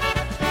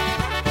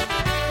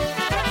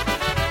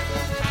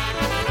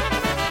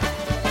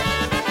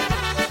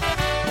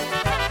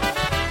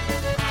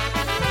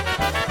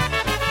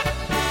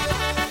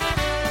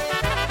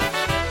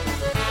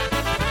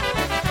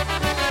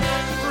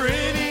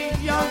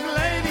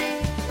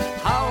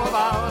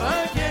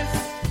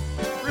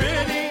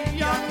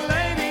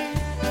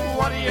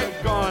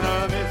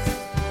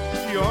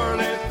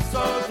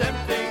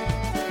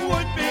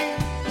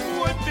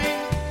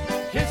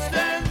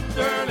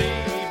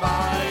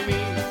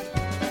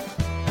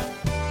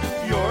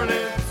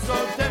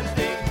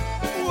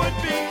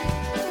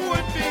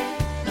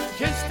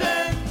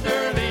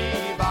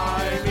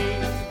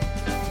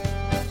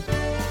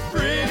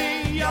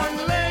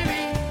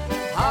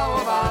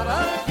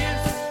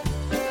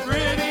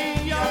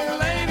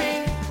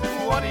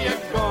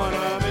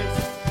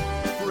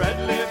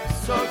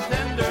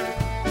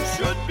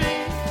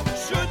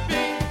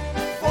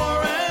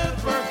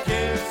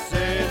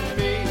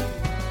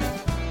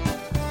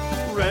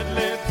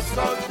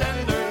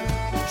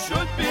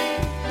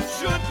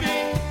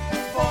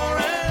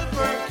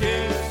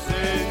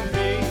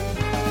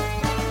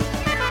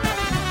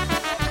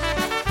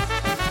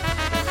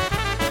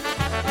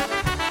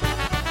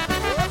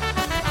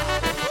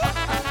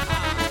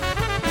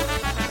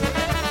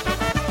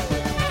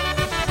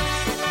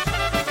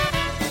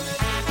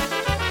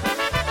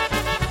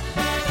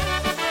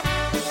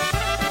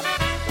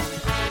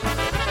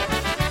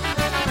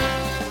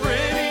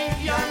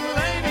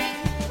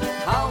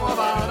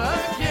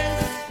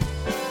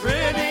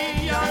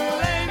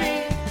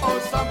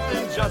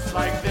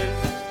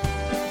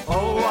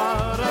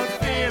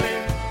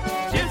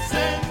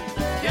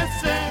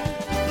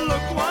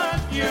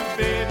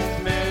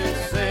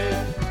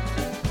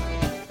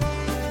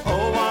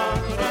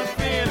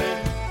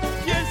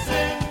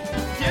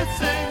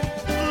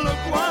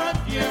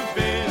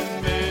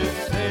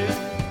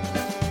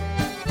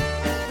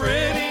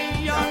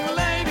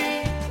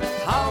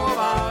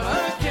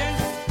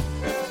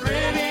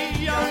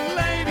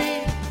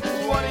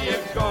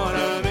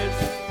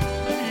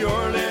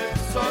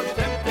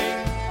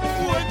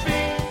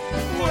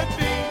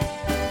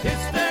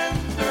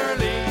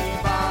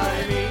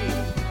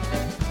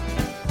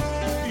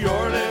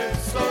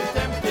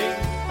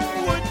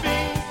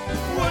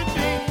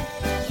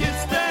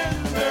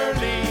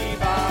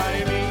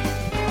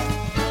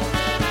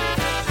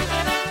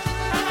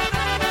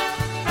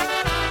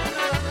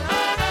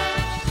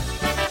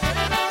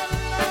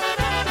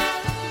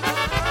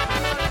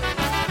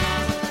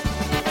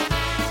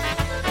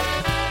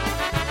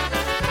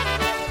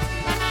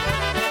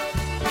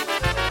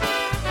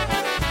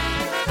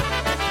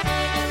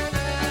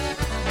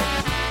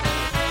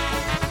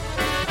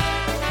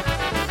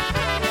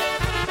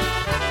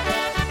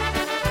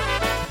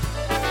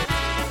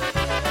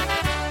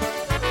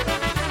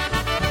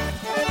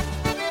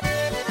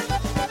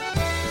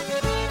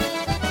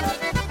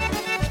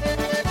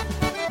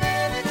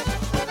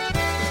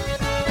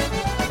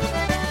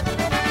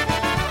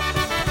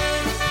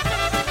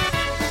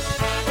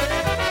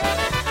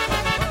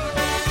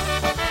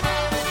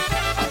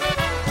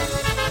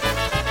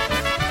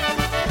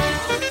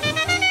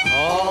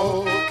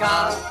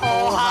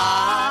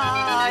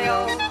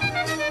 Ohio,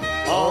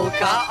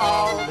 polka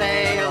all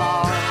day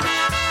long.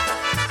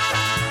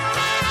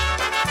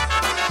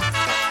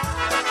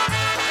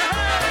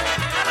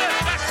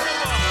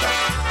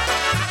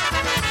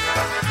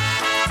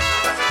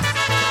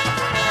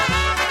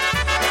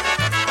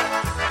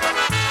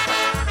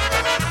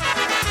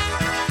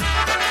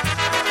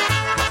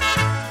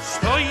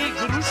 Stoi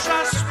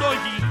grusza, stoi,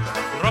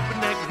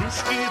 drobne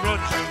gruszki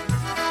rodzi.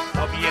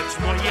 Powiedz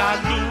moja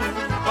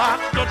luba,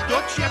 kto do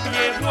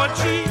ciebie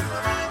łodzi.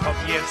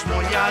 Powiedz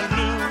moja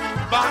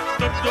luba,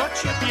 kto do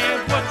ciebie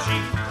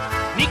łodzi.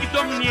 Nikt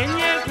do mnie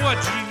nie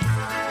łodzi,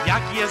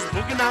 jak jest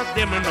Bóg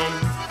nade mną.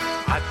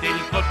 A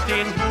tylko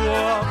ten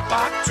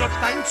chłopak, co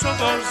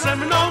tańcował ze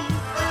mną.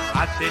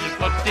 A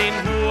tylko ten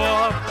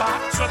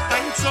chłopak, co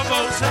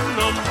tańcował ze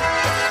mną.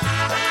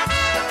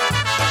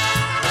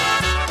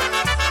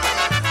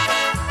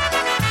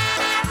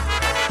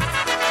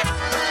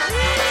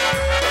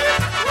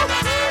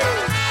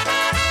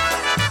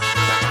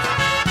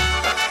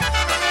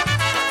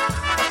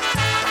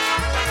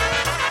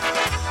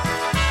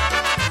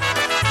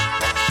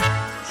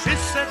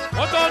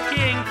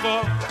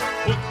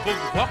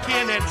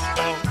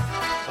 kochaneczko,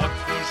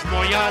 otwórz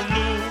moja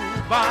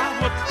luba,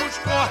 otwórz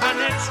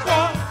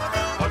kochaneczko,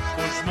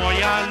 otwórz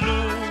moja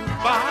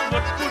luba,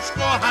 otwórz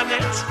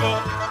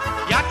kochaneczko.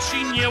 Jak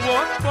ci nie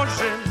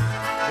otworzę,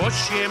 bo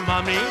się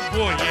mamy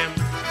boję,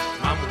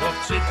 mam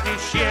chłopcy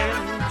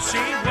tysięcy,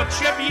 od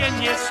ciebie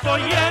nie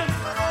stoję,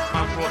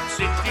 mam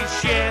chłopcy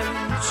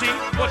tysięcy,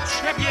 od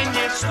ciebie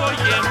nie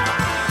stoję.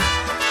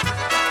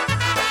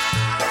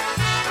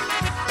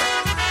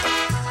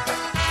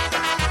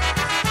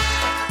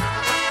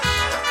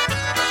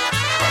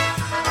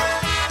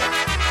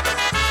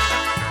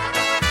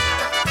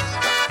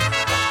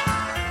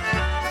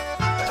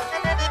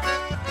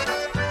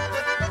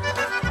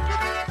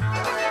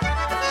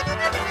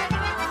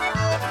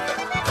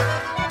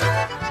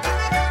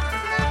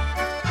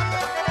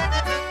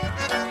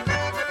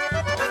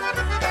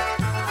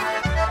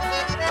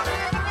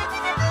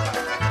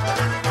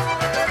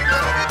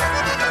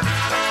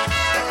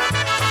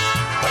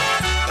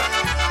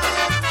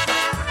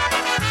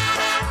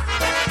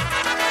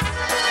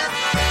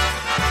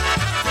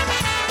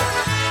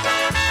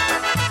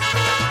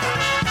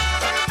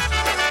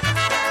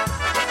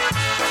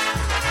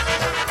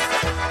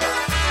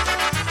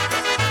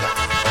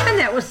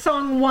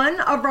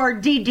 One of our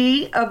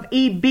DD of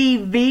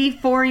EBV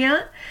for you.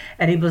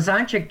 Eddie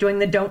Blazonczyk doing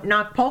the Don't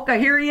Knock Polka.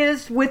 Here he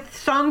is with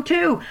song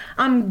 2,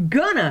 I'm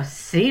Gonna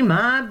See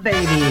My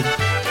Baby.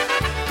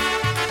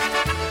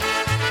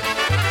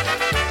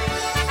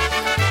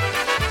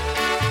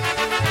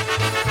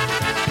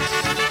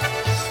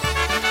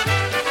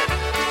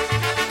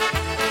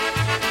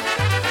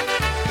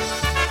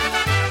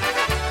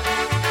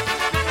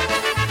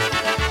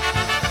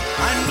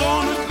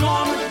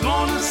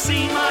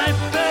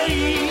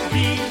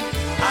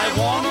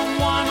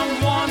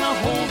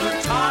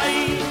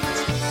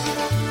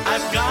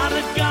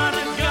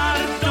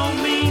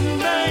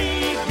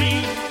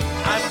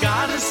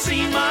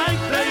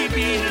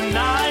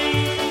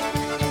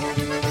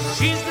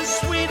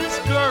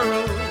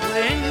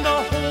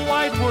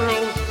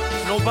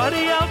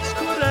 Nobody else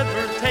could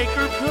ever take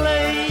her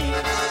place.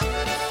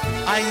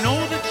 I know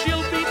that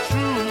she'll be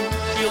true,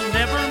 she'll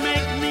never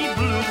make me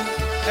blue,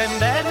 and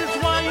that is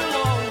why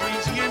you'll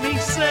always hear me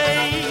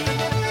say,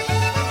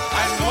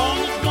 I'm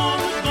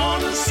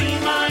gonna see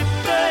my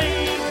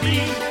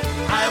baby.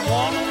 I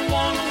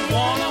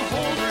wanna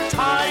hold her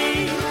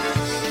tight.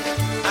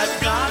 I've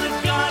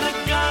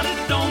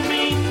gotta, don't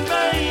mean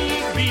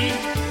baby.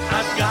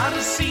 I've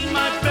gotta see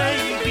my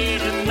baby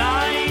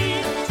tonight.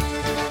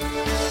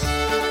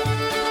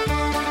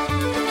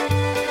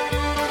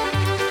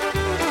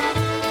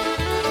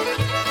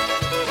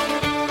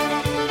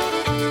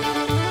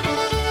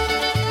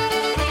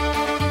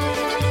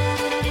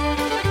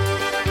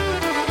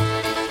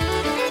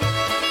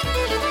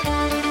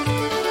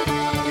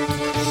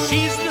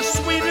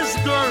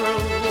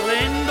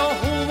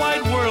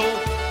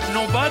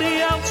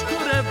 Nobody else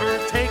could ever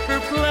take her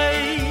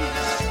place.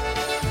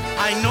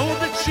 I know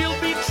that she'll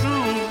be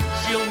true,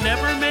 she'll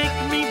never make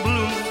me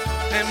blue,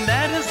 and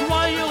that is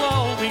why you'll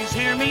always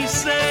hear me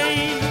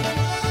say,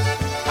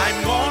 I'm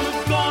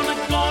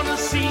gonna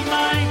see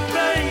my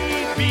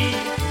baby.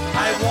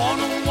 I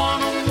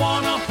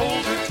wanna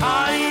hold her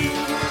tight.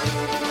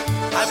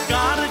 I've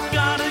gotta,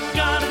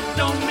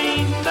 don't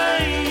mean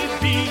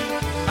baby.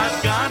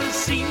 I've gotta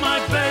see my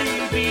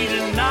baby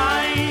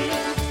tonight.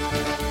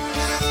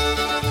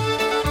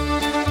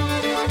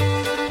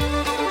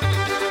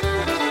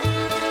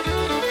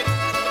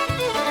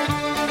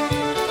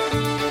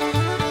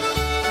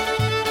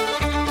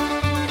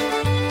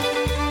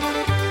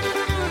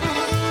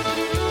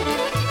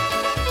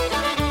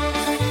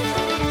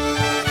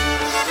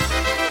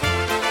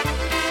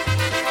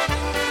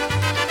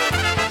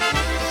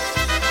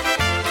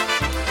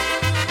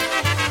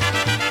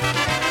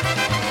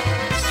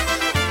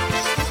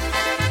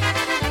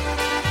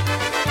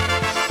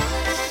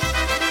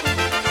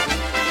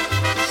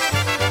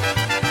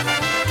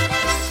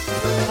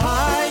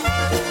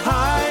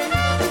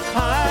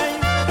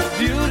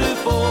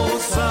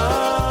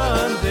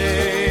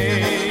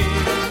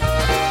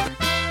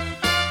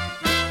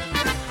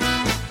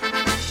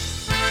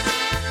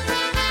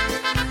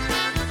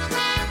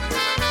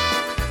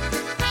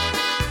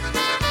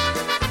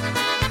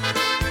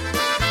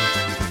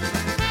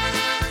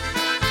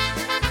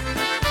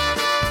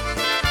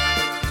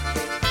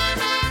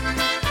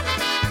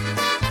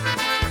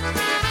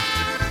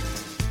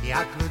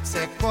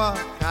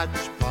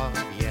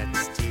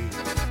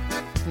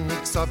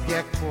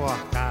 sobie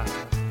kocha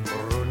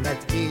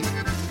brunetki.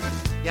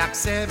 Jak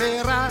se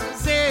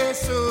wyrazy,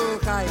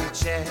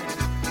 słuchajcie,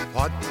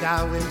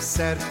 oddałem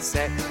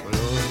serce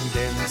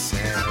blondynce.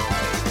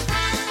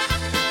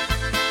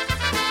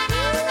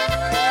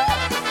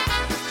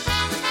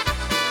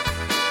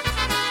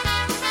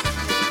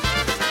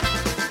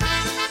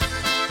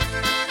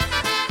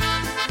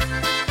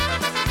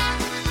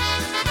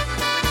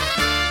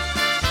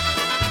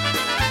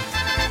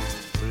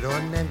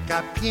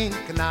 Blondynka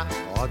piękna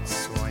od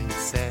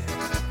słońca,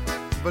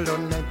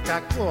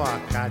 blondynka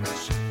kochać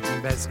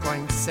bez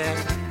końca.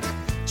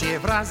 gdzie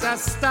wraza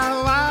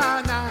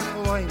stała na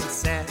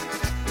łońce,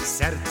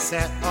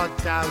 serce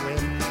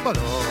oddałem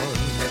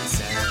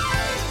polonce.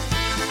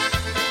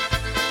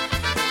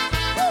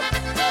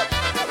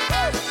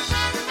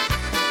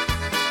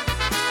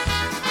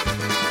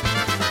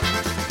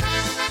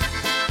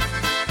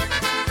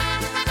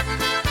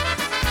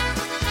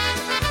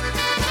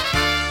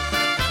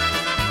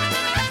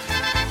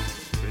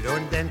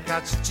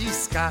 Blondenka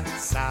ściska,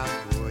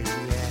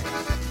 całuje,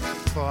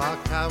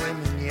 płakałem,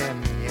 mnie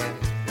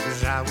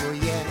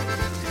żałuje.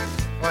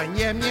 O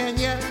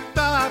nie,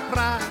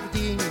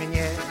 doprawdzi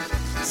mnie,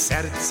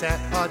 serce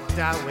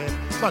oddałem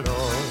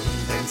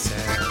polonce.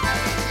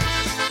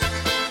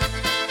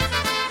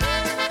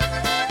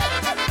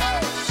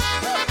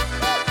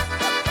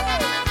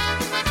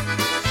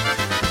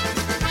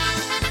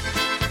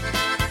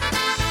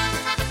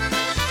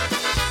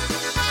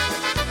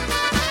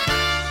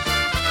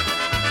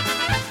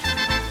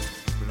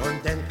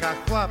 Blondenka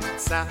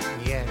chłopca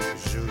nie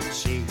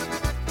rzuci,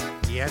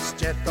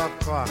 jeszcze to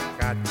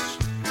kochać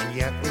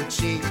nie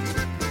uci.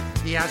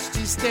 Ja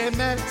ścisłe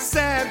me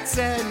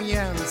serce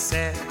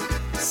mięse,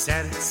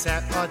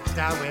 serce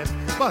oddałem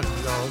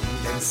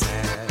polonce.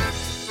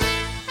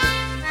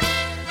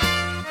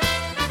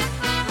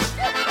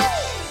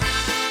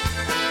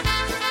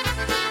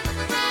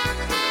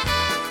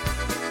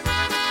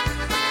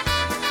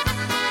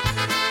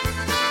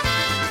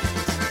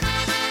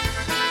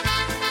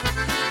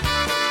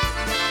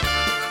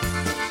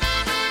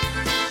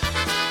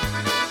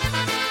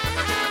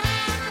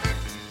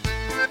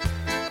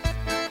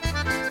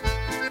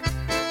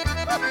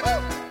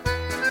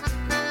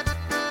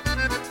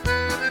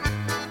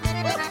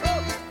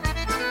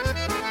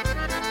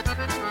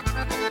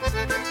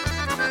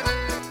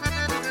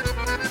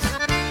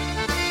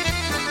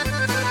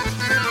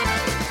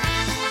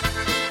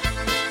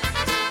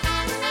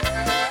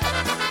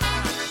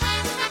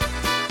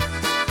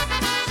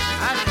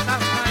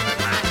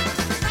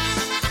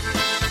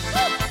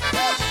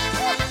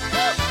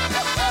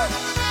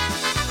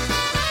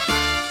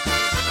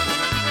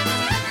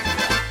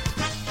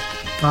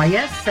 Ah,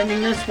 yes,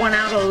 sending this one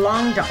out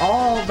along to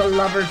all the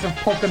lovers of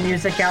polka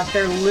music out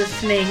there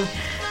listening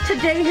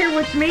today here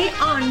with me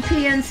on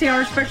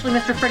PNCR, especially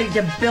Mr. Freddie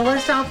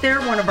DeBillis out there,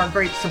 one of our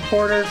great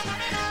supporters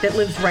that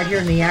lives right here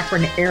in the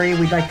Akron area.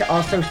 We'd like to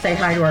also say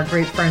hi to our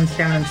great friends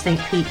down in St.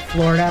 Pete,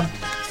 Florida,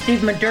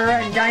 Steve Madura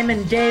and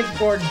Diamond Dave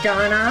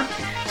Gordana,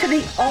 to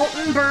the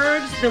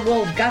Altenbergs, the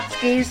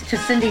Wolgatskis, to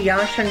Cindy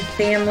Yash and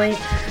family.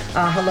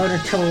 Hello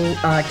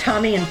to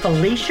Tommy and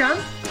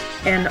Felicia.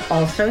 And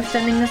also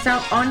sending this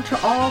out on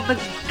to all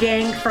the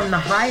gang from the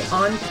High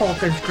on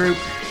Polkas group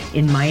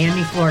in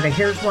Miami, Florida.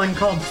 Here's one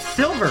called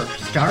Silver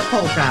Star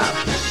Polka.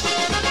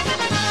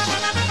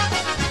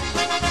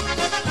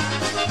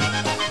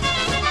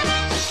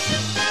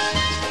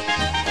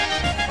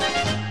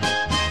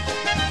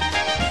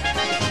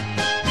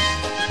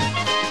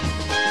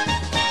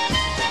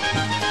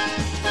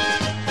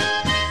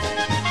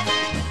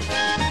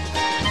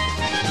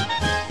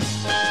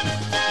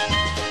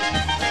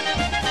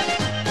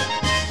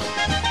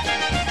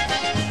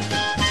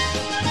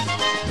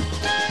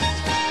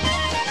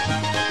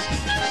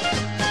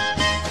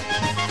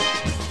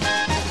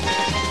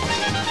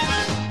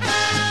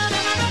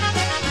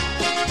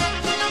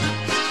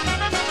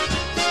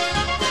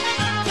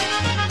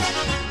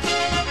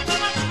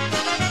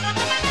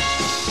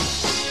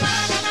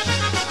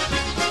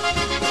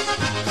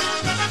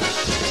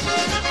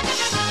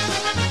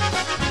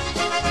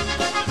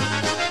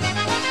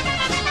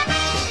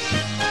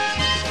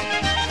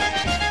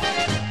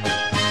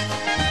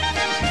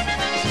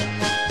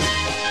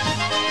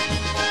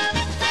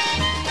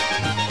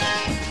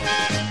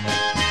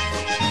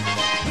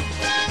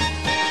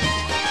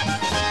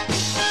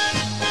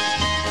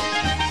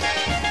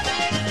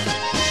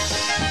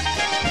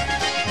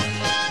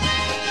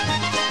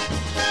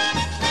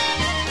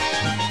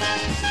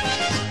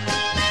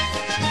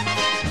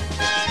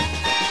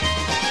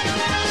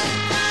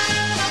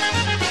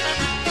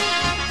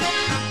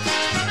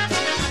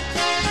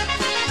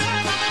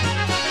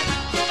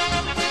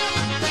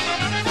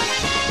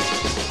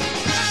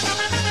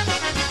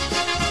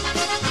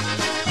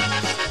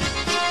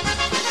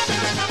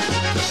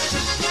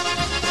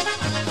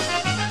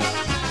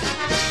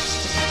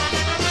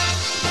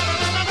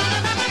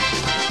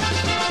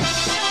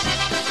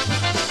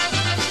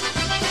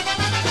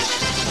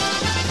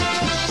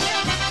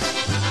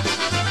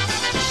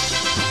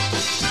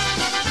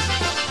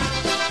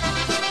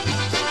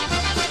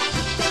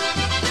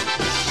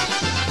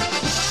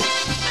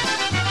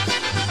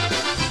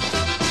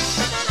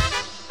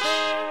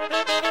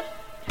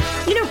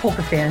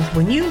 Polka fans,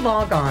 when you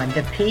log on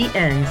to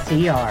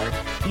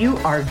PNCR, you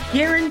are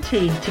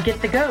guaranteed to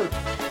get the GOAT,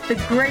 the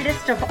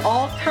greatest of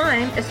all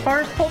time as far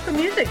as polka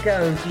music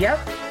goes. Yep.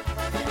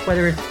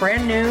 Whether it's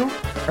brand new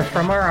or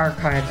from our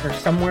archives or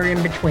somewhere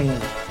in between,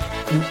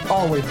 you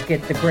always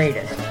get the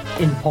greatest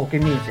in polka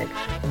music.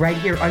 Right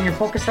here on your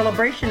Polka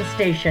Celebration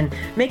station.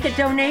 Make a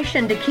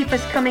donation to keep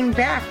us coming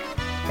back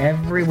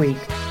every week.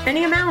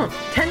 Any amount,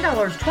 $10,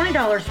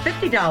 $20,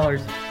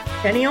 $50.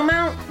 Any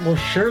amount will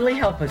surely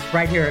help us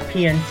right here at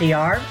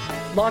PNCR.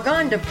 Log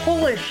on to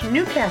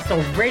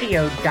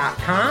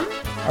PolishNewcastleRadio.com.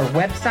 Our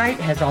website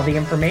has all the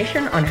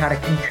information on how to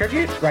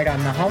contribute right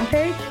on the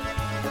homepage.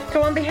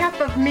 So on behalf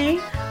of me,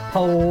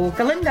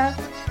 Polka Linda,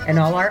 and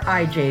all our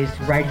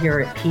IJs right here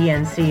at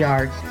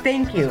PNCR,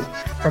 thank you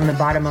from the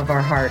bottom of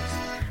our hearts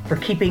for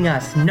keeping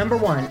us number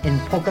one in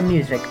polka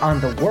music on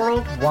the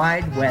World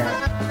Wide Web.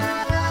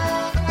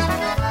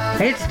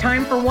 It's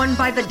time for One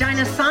by the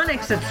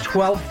Dynasonics. It's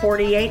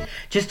 12:48.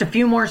 Just a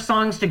few more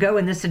songs to go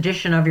in this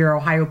edition of your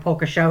Ohio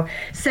Polka Show.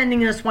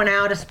 Sending this one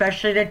out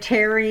especially to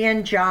Terry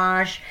and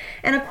Josh,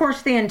 and of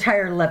course the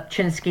entire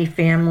Lepchinsky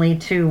family,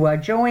 to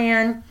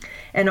Joanne,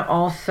 and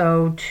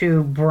also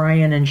to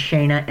Brian and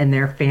Shayna and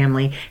their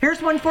family.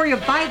 Here's one for you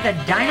by the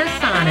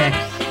Dynasonics.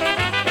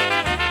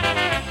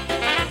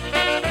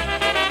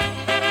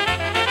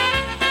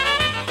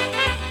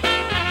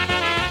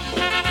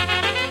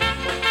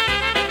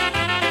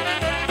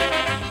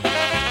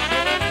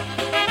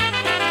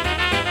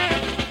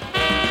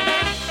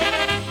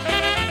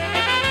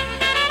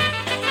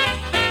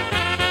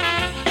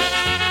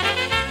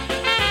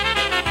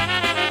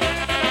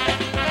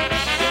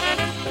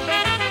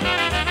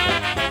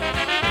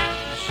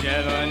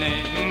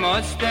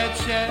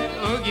 Mosteczek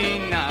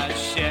ugina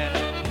się,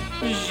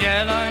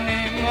 zielony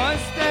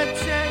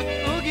mosteczek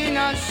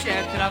ugina się,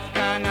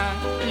 trawkana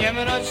nie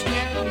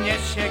mrocznie, nie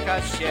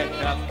sieka się,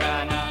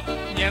 trawkana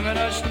nie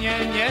mrocznie,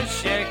 nie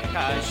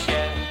sieka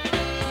się.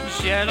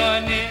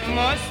 Zielony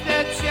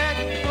mosteczek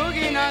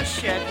ugina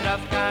się,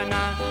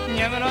 trawkana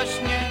nie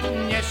mrocznie,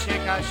 nie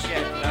sieka się,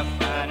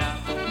 trawkana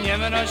nie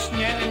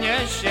mrocznie, nie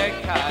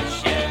sieka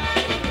się.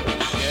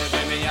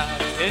 Żebym ja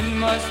ten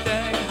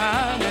mostek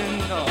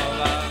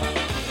harendował,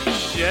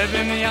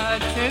 żebym ja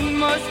ten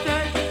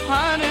mostek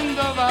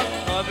harendował,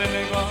 to bym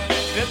go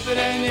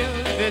wyprenił,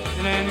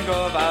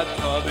 wytręgował,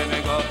 to bym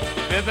go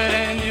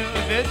wyprenił,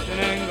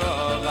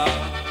 wytręgował.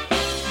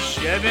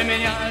 Żebym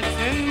ja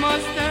ten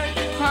mostek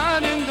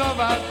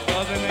harendował,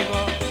 to bym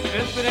go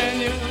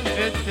wyprenił,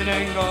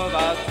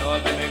 wytręgował, to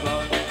bym go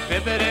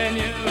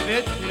wyprenił,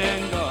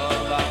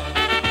 wytręgował.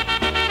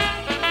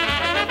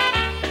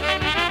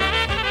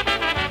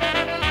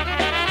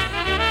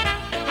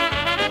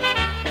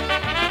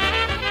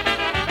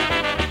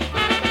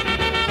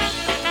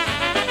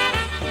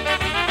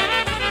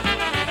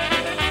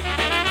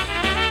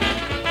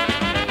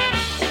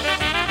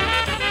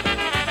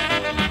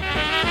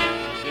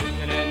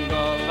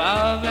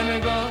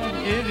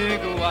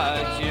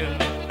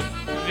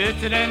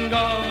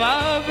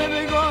 Wytręgowałbym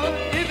go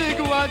i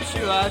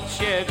wygładziła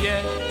ciebie,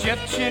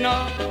 dziewczyno,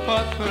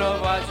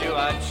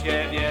 podprowadziła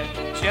ciebie,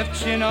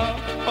 dziewczyno,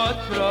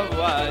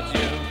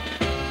 podprowadził.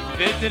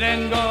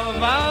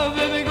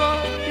 Wytręgowałbym go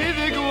i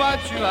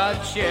wygładziła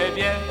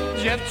ciebie,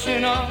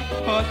 dziewczyno,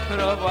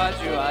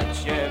 podprowadziła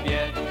ciebie,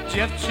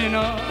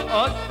 dziewczyno,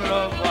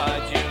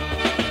 odprowadził.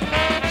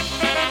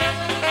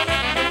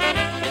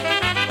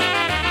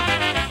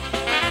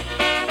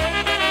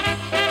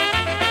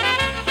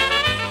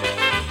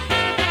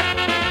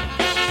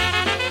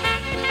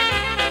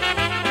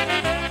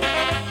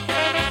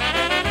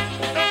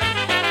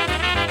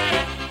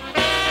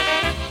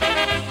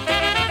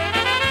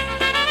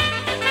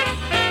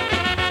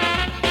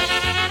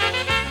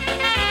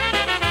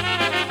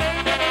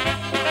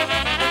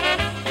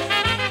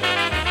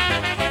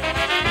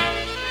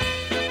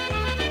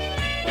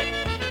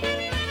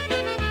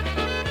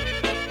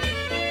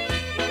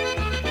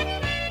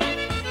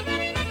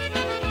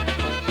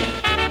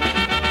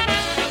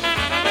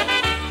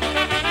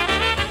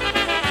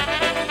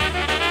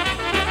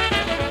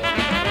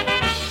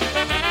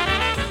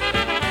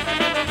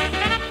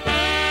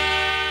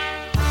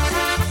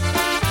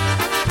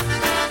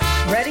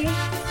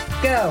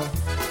 Go.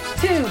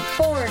 2,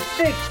 4,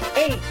 6,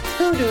 8.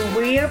 Who do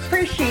we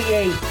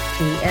appreciate?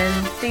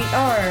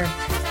 PNCR.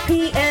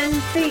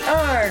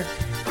 PNCR.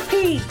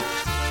 PNCR.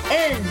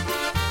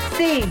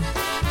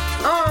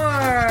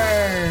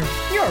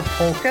 Your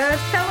polka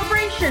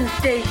celebration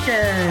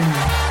station.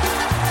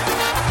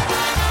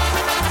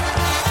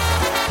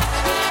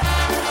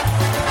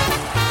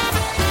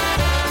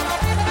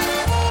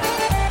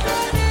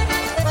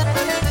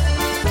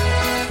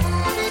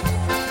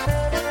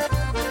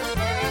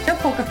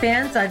 Polka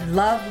fans, I'd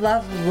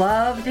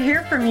love to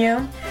hear from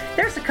you.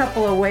 There's a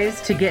couple of ways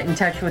to get in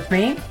touch with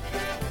me.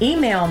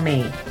 Email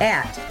me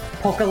at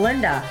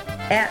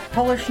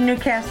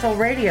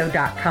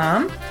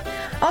polkalinda@PolishNewcastleRadio.com.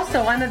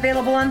 Also, I'm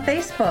available on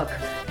Facebook.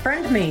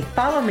 Friend me,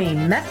 follow me,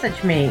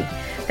 message me.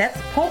 That's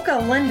Polka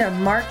Linda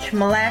March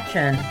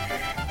Malachin.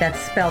 That's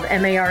spelled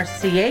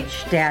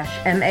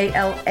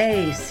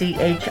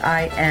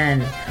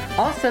MARCH-MALACHIN.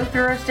 Also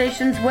through our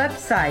station's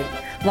website.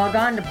 Log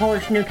on to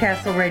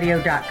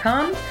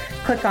PolishNewcastleRadio.com,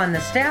 click on the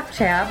Staff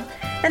tab,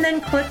 and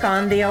then click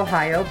on the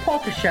Ohio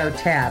Polka Show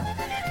tab.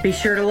 Be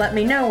sure to let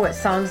me know what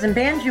songs and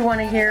bands you want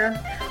to hear.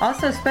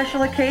 Also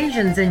special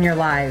occasions in your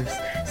lives.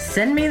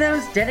 Send me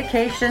those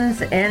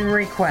dedications and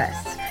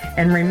requests.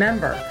 And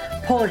remember,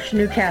 Polish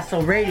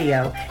Newcastle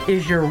Radio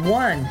is your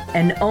one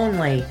and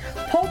only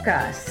polka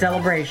Polka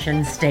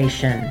Celebration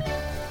Station.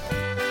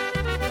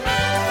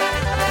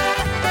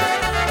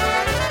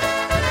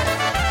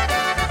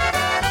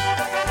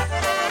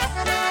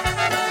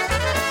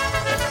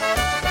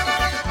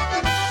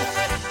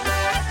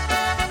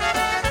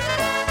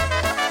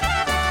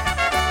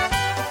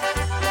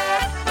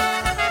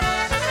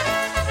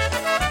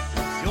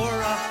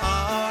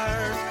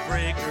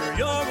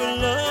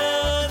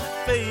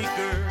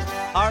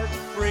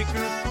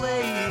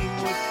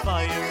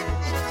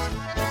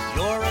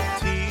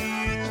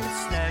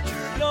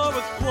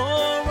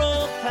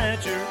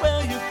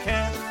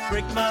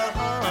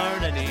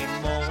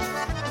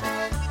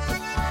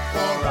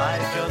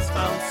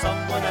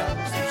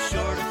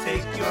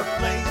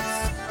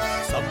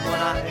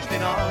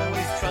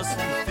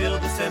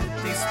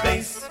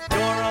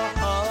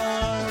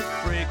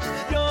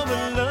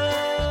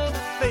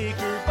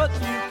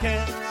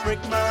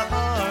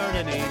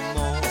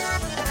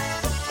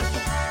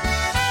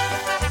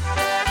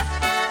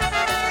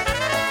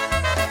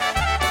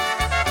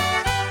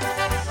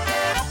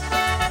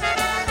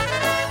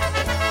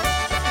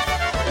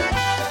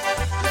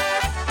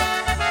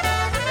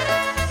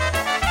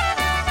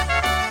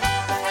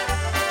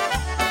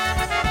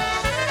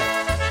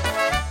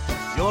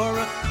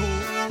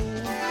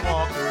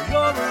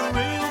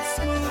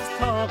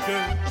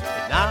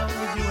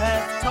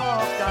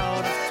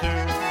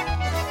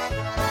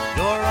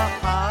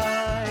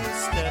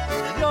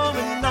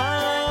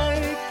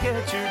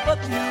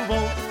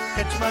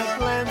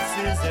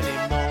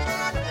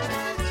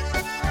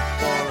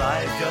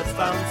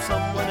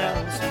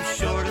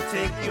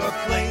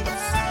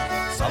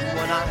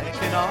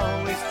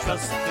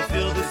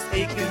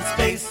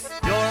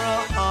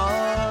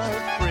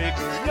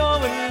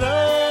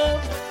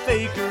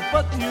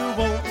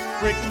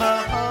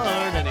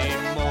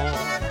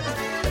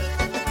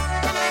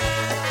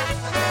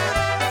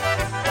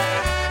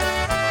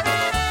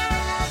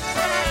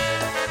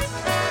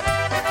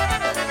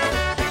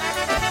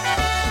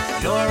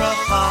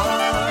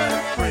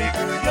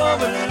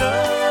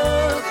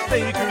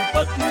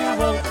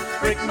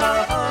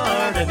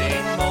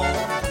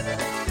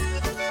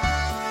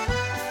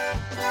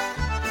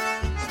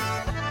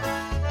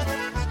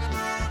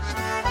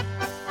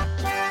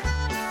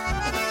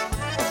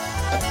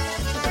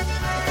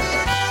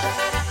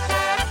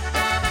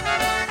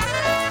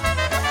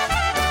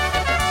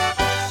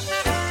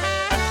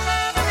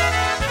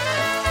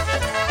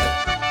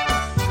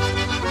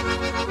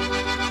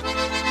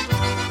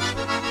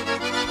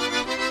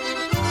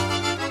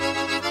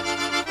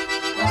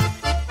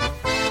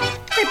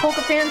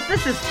 Polka fans,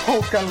 this is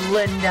Polka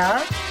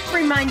Linda,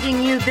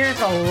 reminding you there's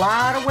a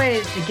lot of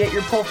ways to get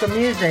your polka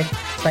music,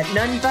 but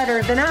none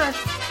better than us.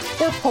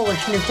 We're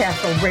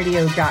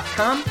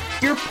PolishNewcastleRadio.com,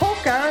 your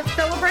polka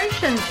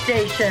celebration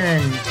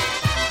station.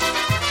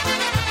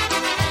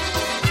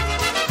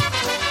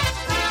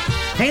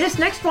 Hey, this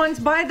next one's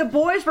by the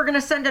boys. We're going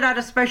to send it out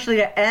especially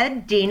to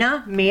Ed,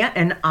 Dina, Mia,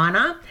 and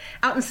Anna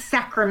out in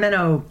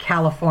Sacramento,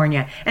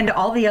 California. And to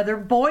all the other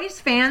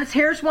boys fans,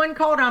 here's one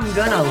called I'm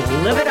Gonna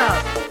Live It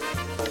Up.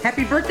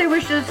 Happy birthday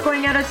wishes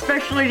going out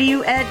especially to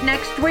you, Ed,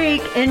 next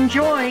week.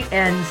 Enjoy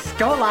and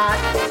Stolat.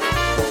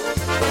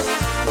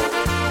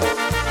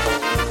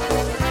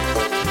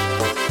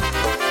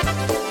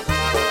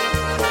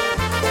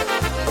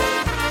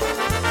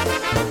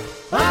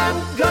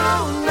 I'm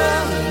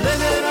gonna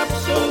live it up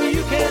so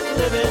you can't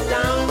live it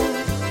down.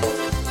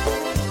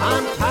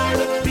 I'm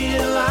tired of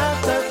being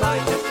laughed at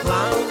like a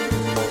clown.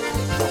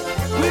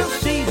 We'll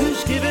see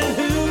who's giving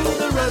who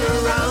the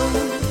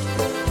runaround.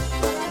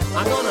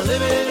 I'm gonna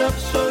live it up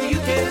so you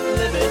can't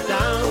live it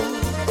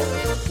down.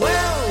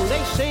 Well,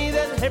 they say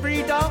that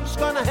every dog's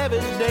gonna have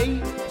his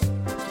day.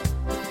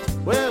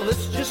 Well,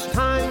 it's just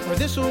time for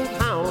this old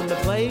hound to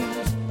play.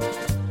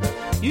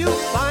 You'll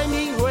find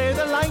me where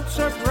the lights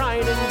are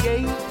bright and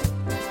gay.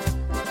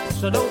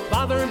 So don't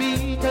bother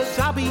me, 'cause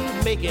I'll be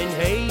making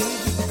hay.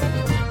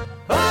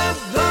 I'm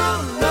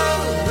gonna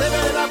live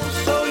it up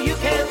so you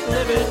can't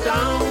live it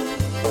down.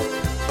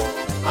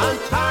 I'm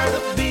tired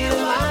of being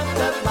laughed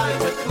at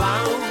like a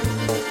clown.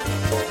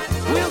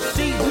 We'll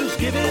see who's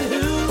giving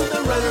who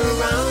the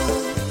runaround.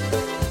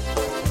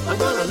 I'm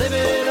gonna live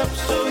it up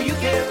so you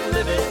can't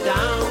live it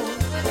down.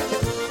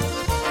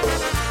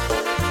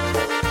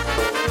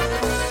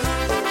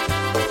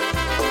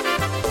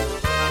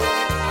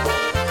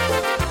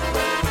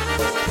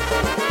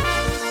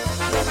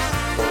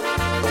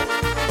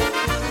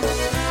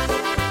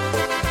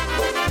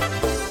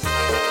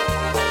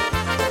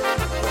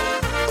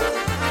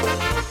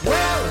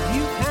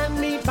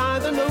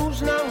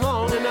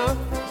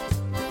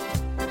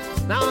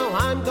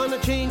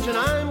 Change and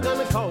I'm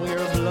gonna call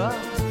your bluff.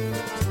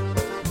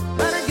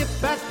 Better get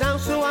back down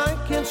so I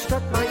can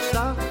strut my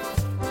stuff.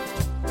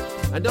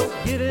 And don't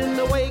get in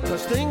the way,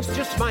 'cause things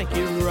just might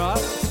get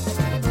rough.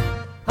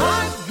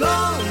 I'm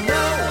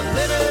gonna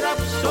live it up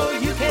so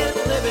you can't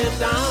live it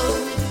down.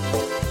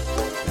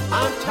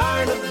 I'm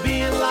tired of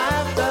being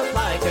laughed at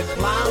like a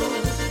clown.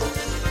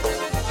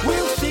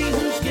 We'll see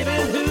who's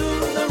giving who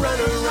the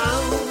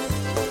runaround.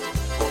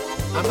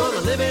 I'm gonna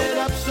live it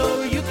up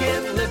so you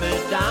can't live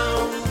it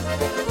down.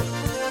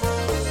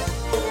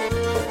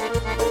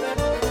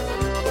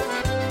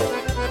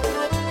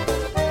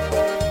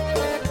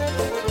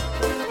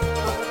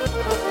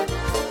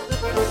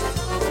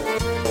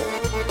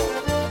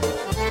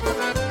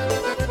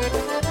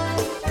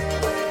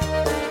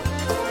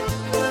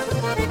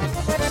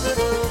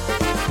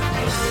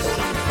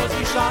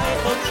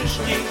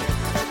 Przyszli,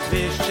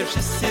 wyście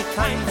wszyscy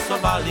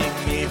tańcowali,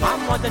 mi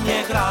wam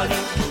ładnie grali.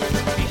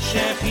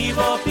 Picie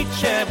piwo,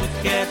 picie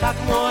wódkę, tak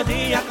młody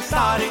jak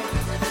stary.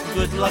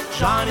 Good luck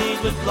Johnny,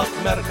 good luck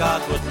Merka,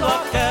 good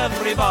luck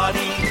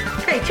everybody.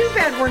 Hey, too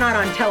bad we're not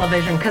on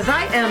television, because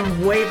I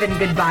am waving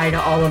goodbye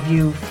to all of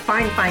you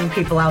fine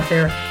people out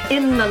there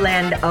in the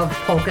land of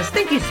polkas.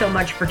 Thank you so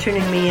much for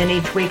tuning me in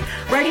each week.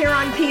 Right here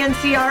on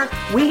PNCR,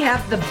 we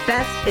have the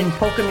best in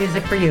polka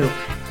music for you.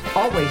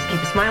 Always keep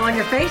a smile on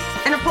your face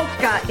and a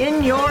polka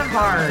in your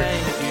heart.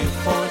 Thank you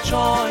for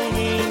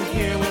joining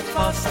here with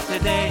us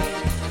today.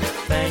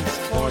 Thanks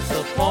for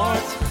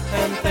support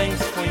and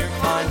thanks for your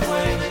kind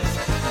ways.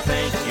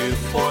 Thank you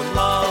for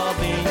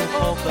loving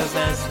polkas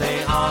as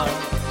they are.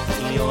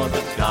 You're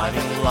the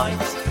guiding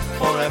light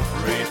for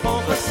every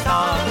polka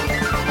star.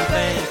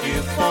 Thank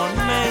you for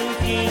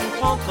making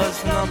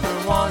polkas number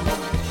one.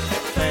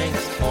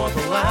 Thanks for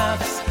the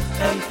laughs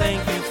and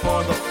thank you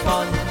for the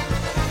fun.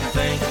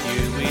 Thank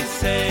you, we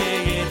say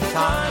it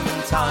time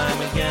and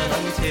time again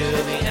until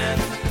the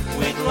end.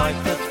 We'd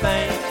like to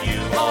thank